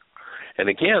 And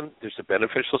again, there's a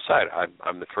beneficial side.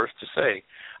 I'm the first to say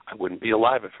I wouldn't be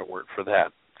alive if it weren't for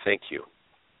that. Thank you.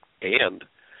 And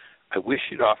I wish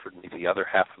you'd offered me the other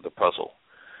half of the puzzle.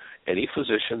 Any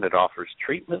physician that offers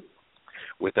treatment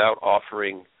without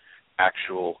offering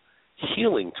actual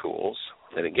healing tools,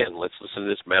 and again, let's listen to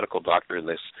this medical doctor in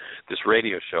this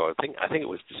radio show. I think it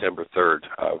was December 3rd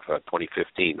of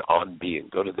 2015 on Being.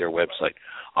 Go to their website,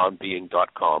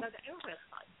 onbeing.com.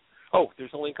 Oh,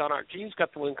 there's a link on Jean's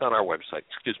got the link on our website.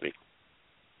 Excuse me.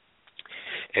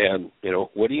 And,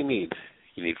 what do you need?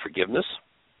 You need forgiveness.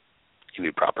 You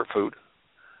need proper food.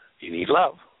 You need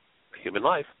love, human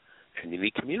life, and you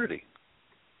need community.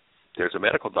 There's a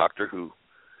medical doctor who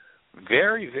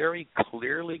very, very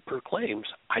clearly proclaims,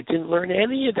 I didn't learn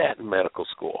any of that in medical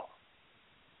school.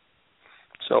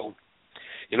 So,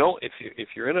 if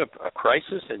you're in a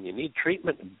crisis and you need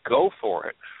treatment, go for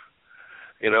it.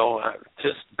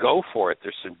 Just go for it.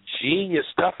 There's some genius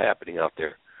stuff happening out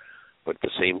there. But at the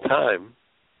same time,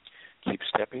 keep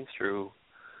stepping through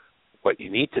what you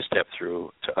need to step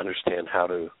through to understand how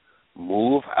to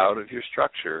move out of your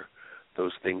structure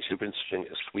those things you've been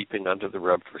sweeping under the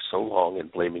rug for so long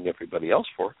and blaming everybody else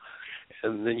for,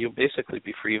 and then you'll basically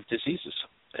be free of diseases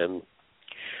and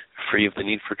free of the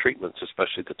need for treatments,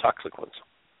 especially the toxic ones.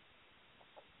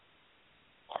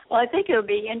 Well, I think it'll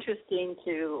be interesting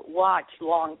to watch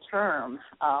long term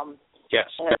yes.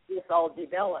 as this all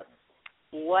develops,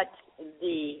 what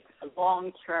the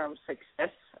long-term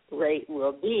success rate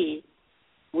will be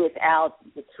without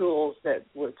the tools that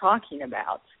we're talking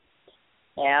about.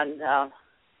 And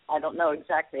I don't know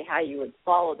exactly how you would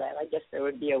follow that. I guess there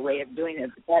would be a way of doing it.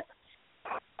 But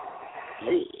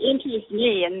that interests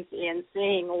me in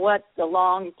seeing what the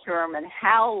long-term and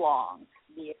how long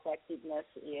the effectiveness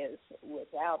is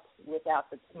without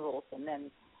the tools, and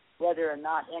then whether or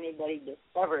not anybody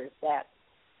discovers that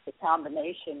the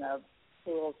combination of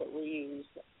tools that we use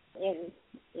in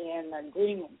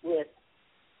agreement with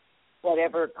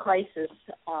whatever crisis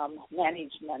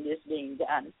management is being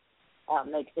done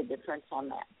makes a difference on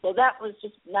that. So that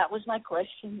was my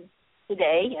question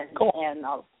today, and cool. And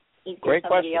I'll see Great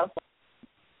somebody question. else.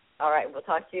 All right, we'll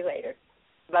talk to you later.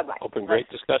 Bye-bye. Open, great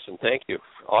discussion. Thank you.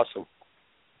 Awesome.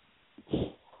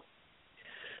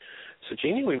 So,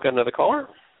 Jeanie, we've got another caller.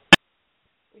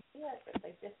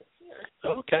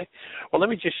 Okay. Well, let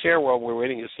me just share while we're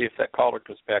waiting to see if that caller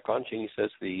comes back on. Jeanie says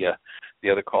the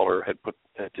other caller had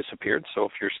disappeared. So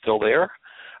if you're still there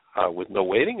with no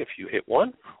waiting, if you hit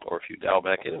 1 or if you dial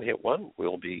back in and hit 1,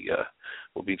 we'll be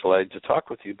delighted to talk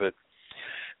with you. But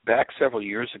back several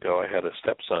years ago, I had a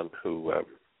stepson who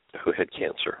had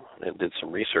cancer and did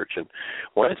some research. And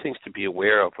one of the things to be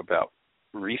aware of about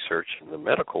research in the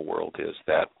medical world is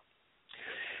that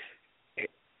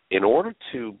in order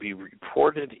to be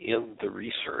reported in the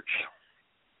research,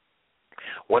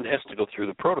 one has to go through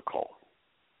the protocol.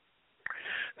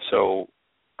 So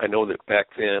I know that back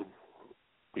then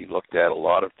we looked at a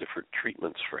lot of different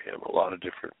treatments for him, a lot of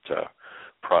different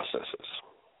processes.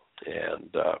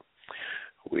 And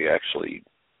we actually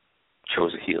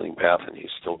chose a healing path, and he's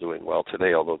still doing well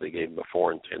today, although they gave him a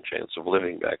 4 in 10 chance of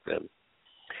living back then.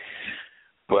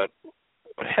 But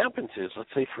what happens is, let's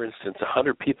say, for instance,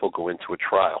 100 people go into a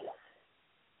trial.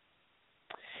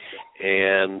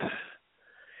 And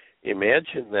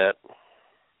imagine that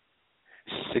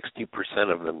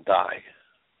 60% of them die.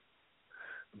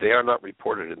 They are not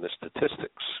reported in the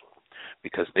statistics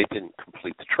because they didn't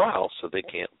complete the trial, so they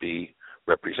can't be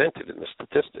represented in the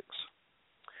statistics.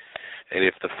 And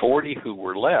if the 40 who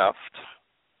were left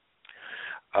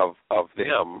of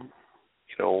them,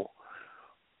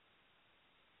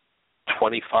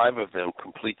 25 of them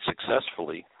complete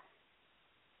successfully,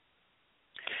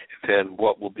 then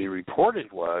what will be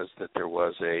reported was that there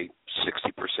was a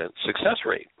 60% success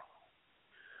rate,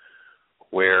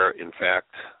 where, in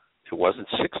fact, it wasn't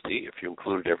 60 if you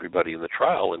included everybody in the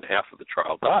trial and half of the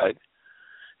trial died.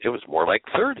 It was more like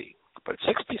 30, but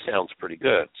 60 sounds pretty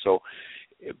good. So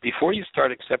before you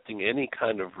start accepting any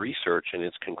kind of research and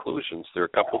its conclusions, there are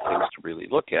a couple of things to really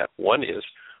look at. One is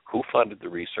who funded the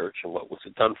research and what was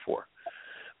it done for.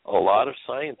 A lot of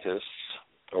scientists,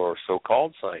 or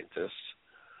so-called scientists,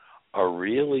 are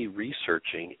really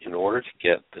researching in order to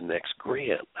get the next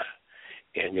grant.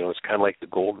 And, it's kind of like the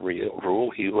gold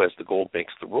rule. He who has the gold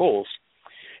makes the rules.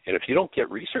 And if you don't get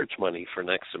research money for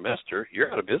next semester,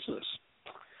 you're out of business.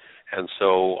 And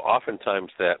so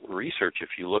oftentimes that research, if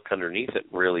you look underneath it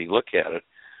and really look at it,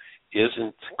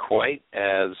 isn't quite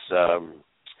as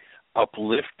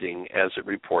uplifting as it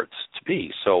reports to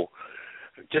be. So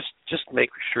just make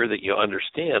sure that you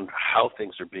understand how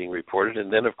things are being reported.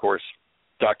 And then, of course,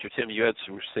 Dr. Tim, you had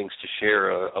some things to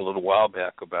share a little while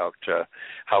back about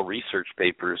how research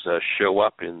papers show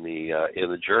up in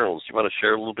the journals. Do you want to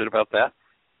share a little bit about that?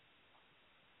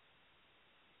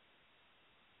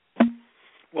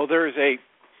 Well, there is a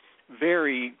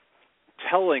very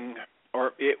telling,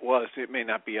 or it may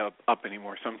not be up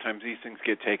anymore. Sometimes these things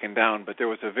get taken down, but there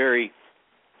was a very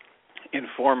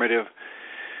informative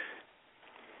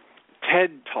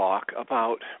TED Talk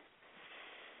about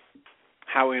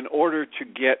how in order to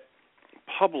get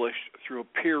published through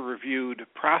a peer-reviewed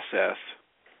process,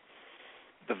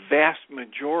 the vast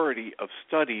majority of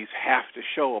studies have to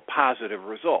show a positive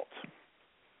result.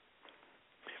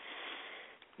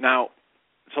 Now,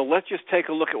 so let's just take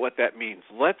a look at what that means.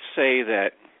 Let's say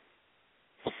that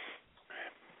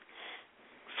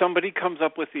somebody comes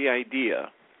up with the idea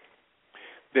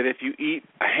that if you eat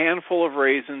a handful of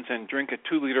raisins and drink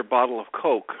a 2-liter bottle of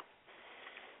Coke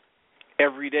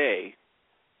every day,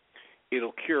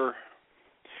 it'll cure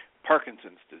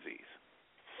Parkinson's disease.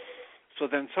 So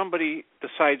then somebody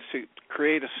decides to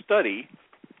create a study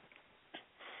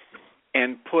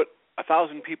and put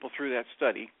 1,000 people through that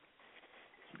study,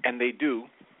 and they do.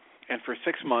 And for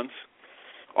 6 months,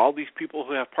 all these people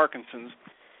who have Parkinson's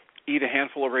eat a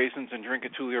handful of raisins and drink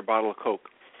a 2-liter bottle of Coke.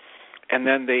 And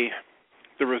then the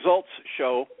results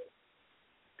show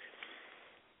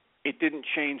it didn't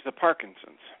change the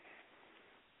Parkinson's.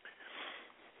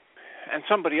 And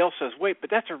somebody else says, wait, but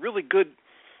that's a really good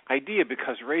idea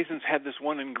because raisins had this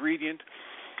one ingredient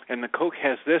and the Coke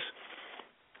has this.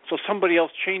 So somebody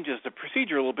else changes the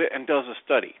procedure a little bit and does a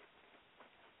study.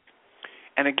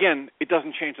 And again, it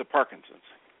doesn't change the Parkinson's.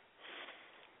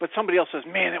 But somebody else says,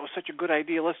 man, that was such a good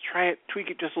idea. Let's try it, tweak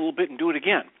it just a little bit and do it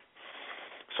again.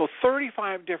 So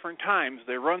 35 different times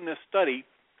they run this study,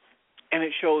 and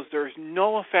it shows there's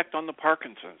no effect on the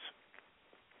Parkinson's.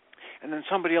 And then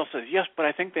somebody else says, yes, but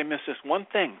I think they missed this one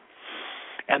thing.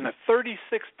 And the 36th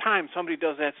time somebody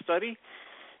does that study,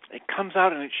 it comes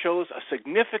out and it shows a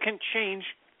significant change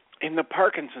in the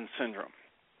Parkinson's syndrome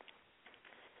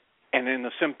and in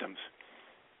the symptoms.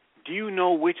 Do you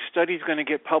know which study is going to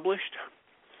get published?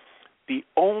 The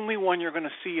only one you're going to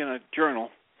see in a journal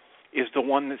is the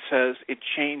one that says it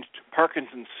changed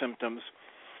Parkinson's symptoms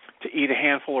to eat a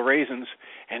handful of raisins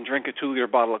and drink a 2-liter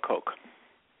bottle of Coke.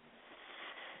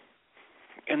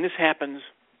 And this happens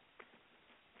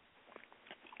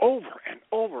over and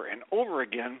over and over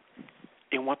again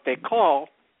in what they call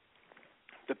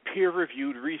the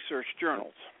peer-reviewed research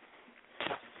journals,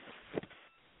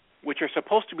 which are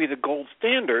supposed to be the gold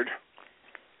standard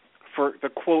for the,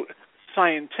 quote,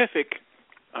 scientific,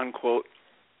 unquote,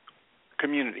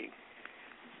 community.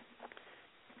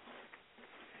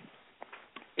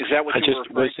 Is that what you were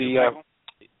referring to, Michael?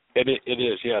 It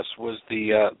is, yes. Was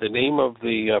the name of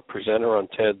the presenter on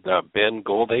TED Ben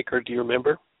Goldacre? Do you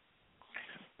remember?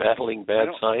 Battling Bad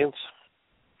Science.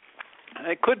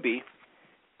 It could be.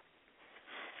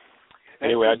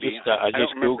 Anyway, I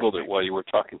just Googled it while you were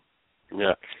talking.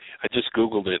 Yeah, I just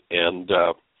Googled it, and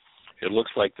it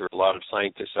looks like there are a lot of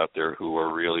scientists out there who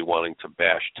are really wanting to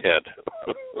bash TED.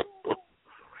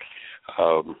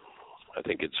 I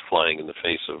think it's flying in the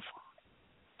face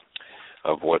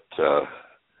of what the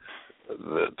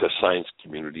science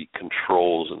community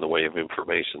controls in the way of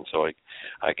information. So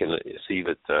I can see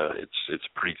that it's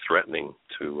pretty threatening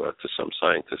to some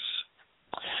scientists.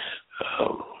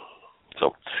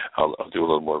 So I'll do a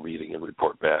little more reading and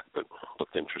report back, but it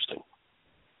looked interesting.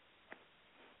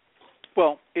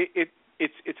 Well,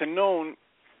 it's a known,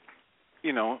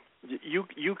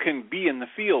 you can be in the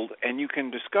field and you can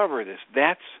discover this.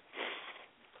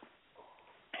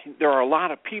 There are a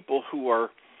lot of people who are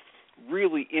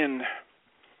really in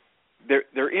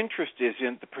their interest is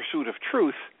in the pursuit of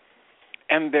truth,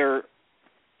 and they're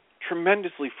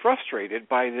tremendously frustrated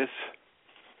by this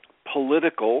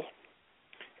political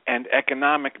and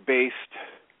economic-based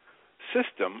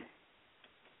system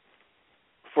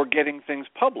for getting things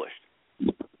published.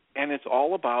 And it's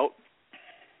all about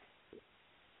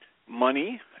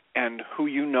money and who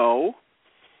you know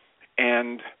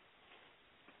and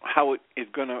how it is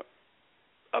going to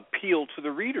appeal to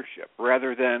the readership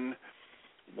rather than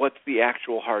what's the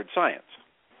actual hard science.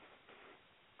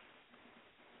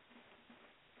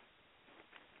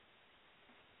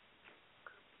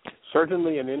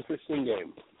 Certainly an interesting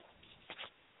game.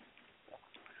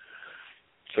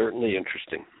 Certainly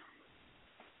interesting.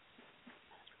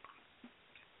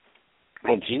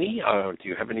 Well, Jeanie, do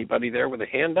you have anybody there with a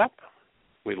hand up?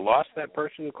 We lost that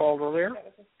person who called earlier? That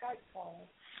was a Skype caller.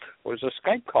 It was a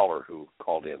Skype caller who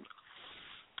called in.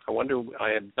 I wonder, I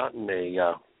had gotten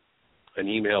an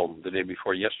email the day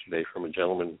before yesterday from a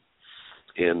gentleman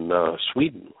in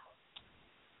Sweden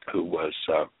who was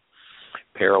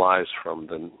paralyzed from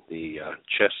the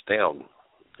chest down,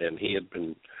 and he had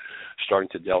been starting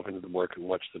to delve into the work and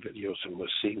watch the videos and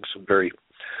was seeing some very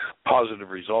positive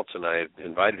results, and I had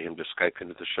invited him to Skype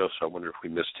into the show, so I wonder if we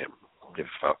missed him.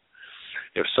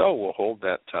 If so, we'll hold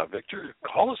that. Victor,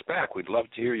 call us back. We'd love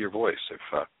to hear your voice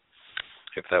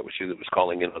if that was you that was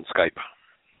calling in on Skype.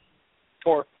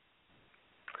 Or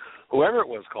whoever it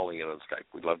was calling in on Skype,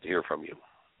 we'd love to hear from you.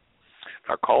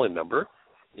 Our call-in number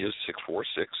is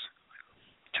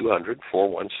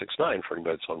 646-200-4169 for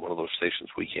anybody that's on one of those stations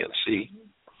we can't see.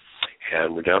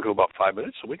 And we're down to about 5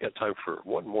 minutes, so we got time for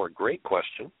one more great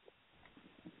question.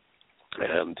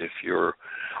 And if you're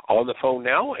on the phone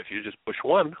now, if you just push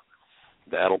 1,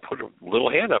 that'll put a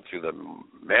little hand up through the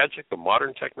magic of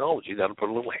modern technology. That'll put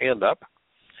a little hand up,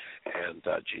 and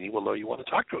Jeanie will know you want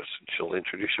to talk to us. She'll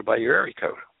introduce you by your area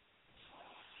code.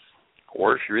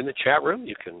 Or if you're in the chat room,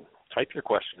 you can type your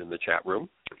question in the chat room.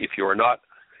 If you are not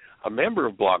a member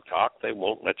of Blog Talk, they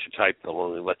won't let you type. They'll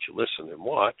only let you listen and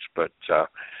watch, but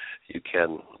you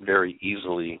can very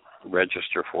easily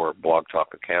register for a Blog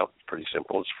Talk account. It's pretty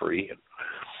simple. It's free, and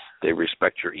they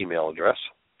respect your email address.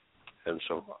 And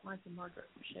so, Mike and Margaret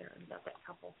were sharing about that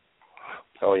couple.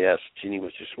 Oh, yes. Jeanie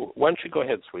was just... Why don't you go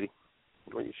ahead, sweetie?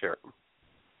 Why don't you share it?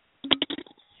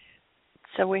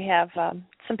 So we have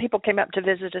some people came up to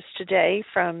visit us today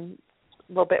from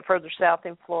a little bit further south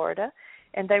in Florida,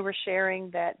 and they were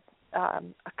sharing that a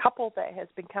couple that has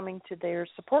been coming to their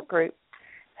support group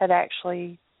had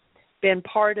actually been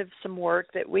part of some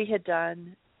work that we had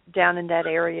done down in that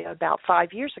area about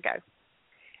 5 years ago.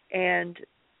 And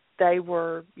they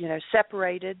were,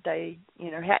 separated. They,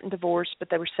 hadn't divorced, but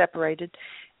they were separated.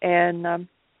 And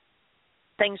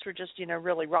things were just,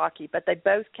 really rocky. But they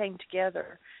both came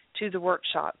together to the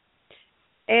workshop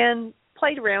and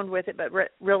played around with it, but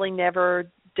really never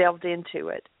delved into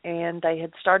it. And they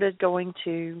had started going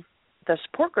to the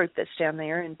support group that's down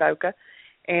there in Boca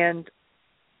and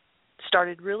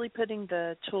started really putting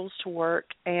the tools to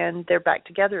work, and they're back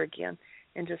together again,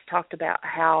 and just talked about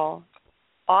how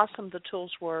awesome the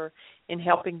tools were in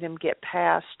helping them get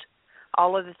past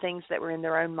all of the things that were in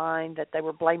their own mind that they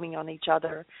were blaming on each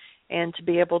other, and to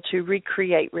be able to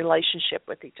recreate relationship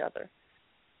with each other.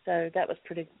 So that was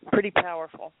pretty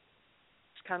powerful.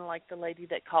 It's kind of like the lady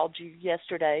that called you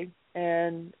yesterday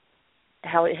and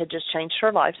how it had just changed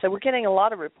her life. So we're getting a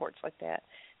lot of reports like that,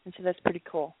 and so that's pretty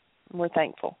cool, and we're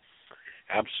thankful.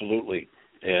 Absolutely.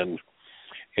 And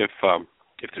if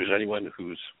there's anyone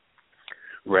who's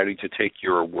ready to take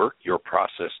your work, your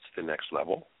process to the next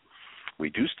level, we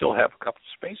do still have a couple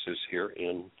of spaces here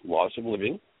in Laws of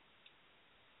Living.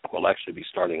 We'll actually be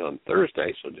starting on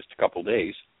Thursday, so just a couple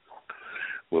days.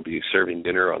 We'll be serving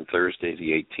dinner on Thursday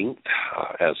the 18th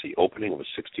as the opening of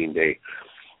a 16-day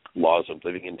Laws of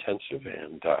Living intensive.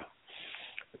 And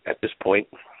at this point,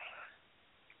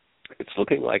 it's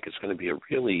looking like it's going to be a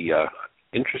really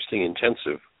interesting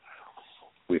intensive.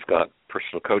 We've got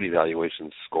personal code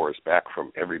evaluation scores back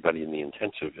from everybody in the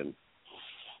intensive, and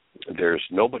there's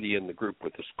nobody in the group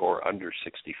with a score under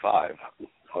 65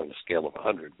 on a scale of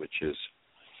 100, which is,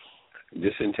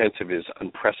 this intensive is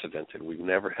unprecedented. We've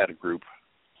never had a group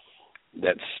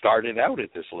that started out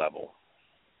at this level.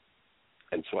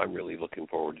 And so I'm really looking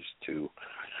forward to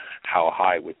how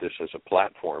high with this as a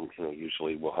platform.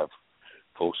 Usually we'll have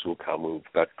folks who will come who've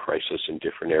got crisis in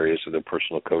different areas of their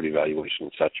personal code evaluation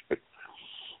and such, but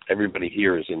everybody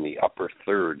here is in the upper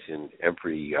third in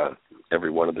every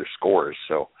one of their scores.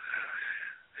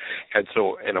 And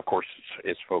of course,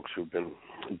 it's folks who've been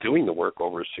doing the work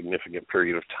over a significant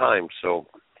period of time. So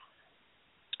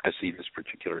I see this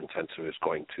particular intensive is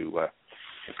going to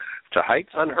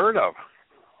heights unheard of.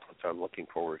 So I'm looking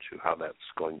forward to how that's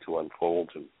going to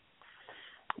unfold and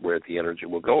where the energy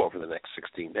will go over the next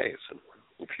 16 days. And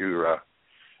if you're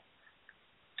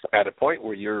at a point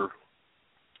where you're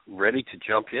ready to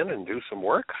jump in and do some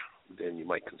work, then you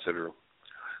might consider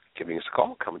giving us a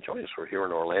call. Come and join us. We're here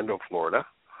in Orlando, Florida.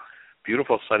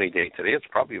 Beautiful sunny day today. It's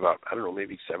probably about,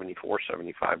 maybe 74,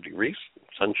 75 degrees,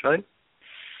 sunshine.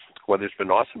 Weather's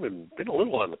been awesome and been a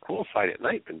little on the cool side at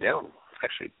night. Been down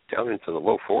into the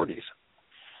low 40s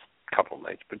a couple of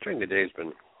nights. But during the day it's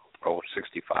been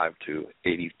 65 to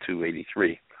 82,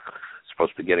 83. It's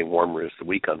supposed to be getting warmer as the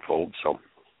week unfolds. So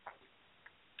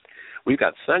we've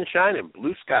got sunshine and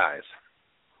blue skies.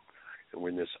 And we're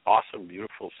in this awesome,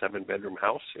 beautiful 7-bedroom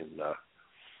house in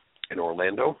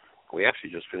Orlando. We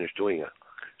actually just finished doing a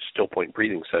still point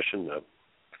breathing session, a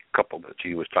couple that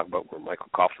Jeanie was talking about were Michael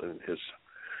Coughlin and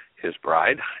his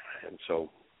bride. And so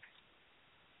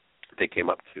they came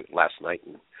up to last night,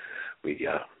 and we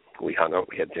hung out.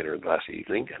 We had dinner last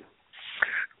evening and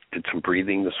did some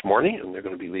breathing this morning, and they're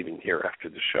going to be leaving here after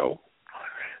the show.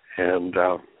 And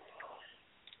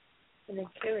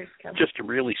just a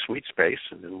really sweet space.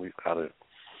 And then we've got a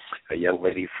young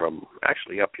lady from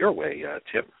actually up your way,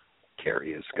 Tim.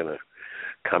 Carrie is going to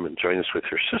come and join us with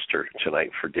her sister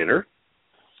tonight for dinner.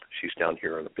 She's down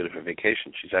here on a bit of a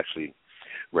vacation. She's actually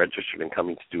registered and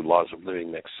coming to do Laws of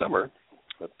Living next summer,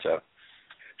 but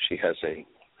she has a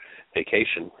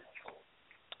vacation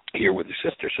here with her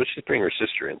sister, so she's bringing her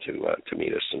sister in to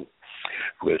meet us, and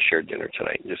we're going to share dinner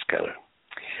tonight and just kind of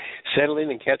settle in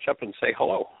and catch up and say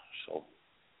hello. So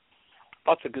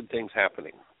lots of good things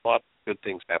happening,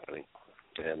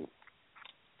 and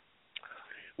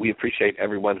we appreciate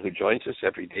everyone who joins us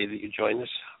every day that you join us.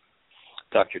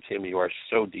 Dr. Tim, you are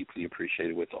so deeply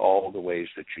appreciated with all the ways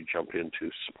that you jump in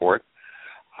to support.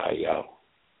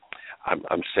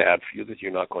 I'm sad for you that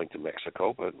you're not going to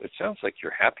Mexico, but it sounds like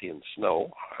you're happy in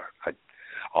snow.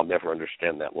 I'll never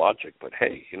understand that logic, but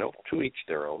hey, to each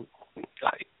their own.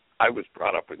 I was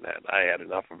brought up in that. I had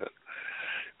enough of it.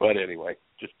 But anyway,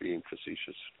 just being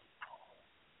facetious.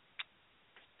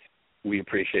 We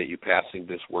appreciate you passing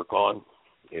this work on.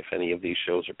 If any of these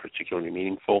shows are particularly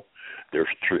meaningful, there's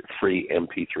free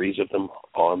MP3s of them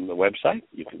on the website.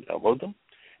 You can download them,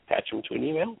 attach them to an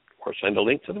email, or send a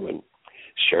link to them and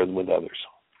share them with others.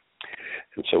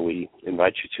 And so we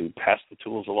invite you to pass the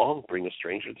tools along, bring a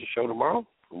stranger to the show tomorrow,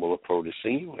 and we'll look forward to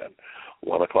seeing you at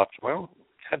 1 o'clock tomorrow.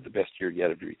 Have the best year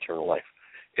yet of your eternal life.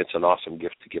 It's an awesome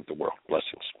gift to give the world.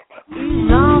 Blessings. Bye-bye.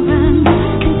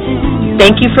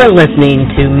 Thank you for listening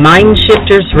to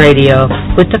Mindshifters Radio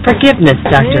with the Forgiveness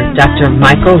Doctor, Dr.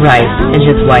 Michael Ryce, and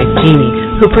his wife, Jeanie,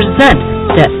 who present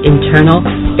the internal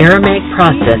Aramaic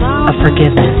process of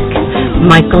forgiveness.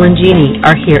 Michael and Jeanie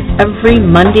are here every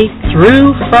Monday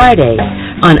through Friday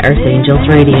on Earth Angels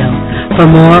Radio. For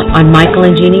more on Michael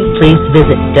and Jeanie, please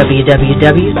visit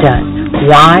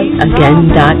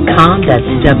www.whyagain.com. That's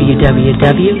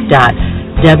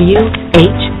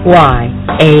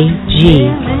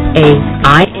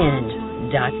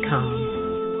www.whyagain.com.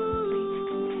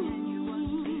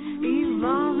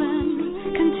 Evolving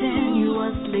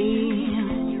continuously.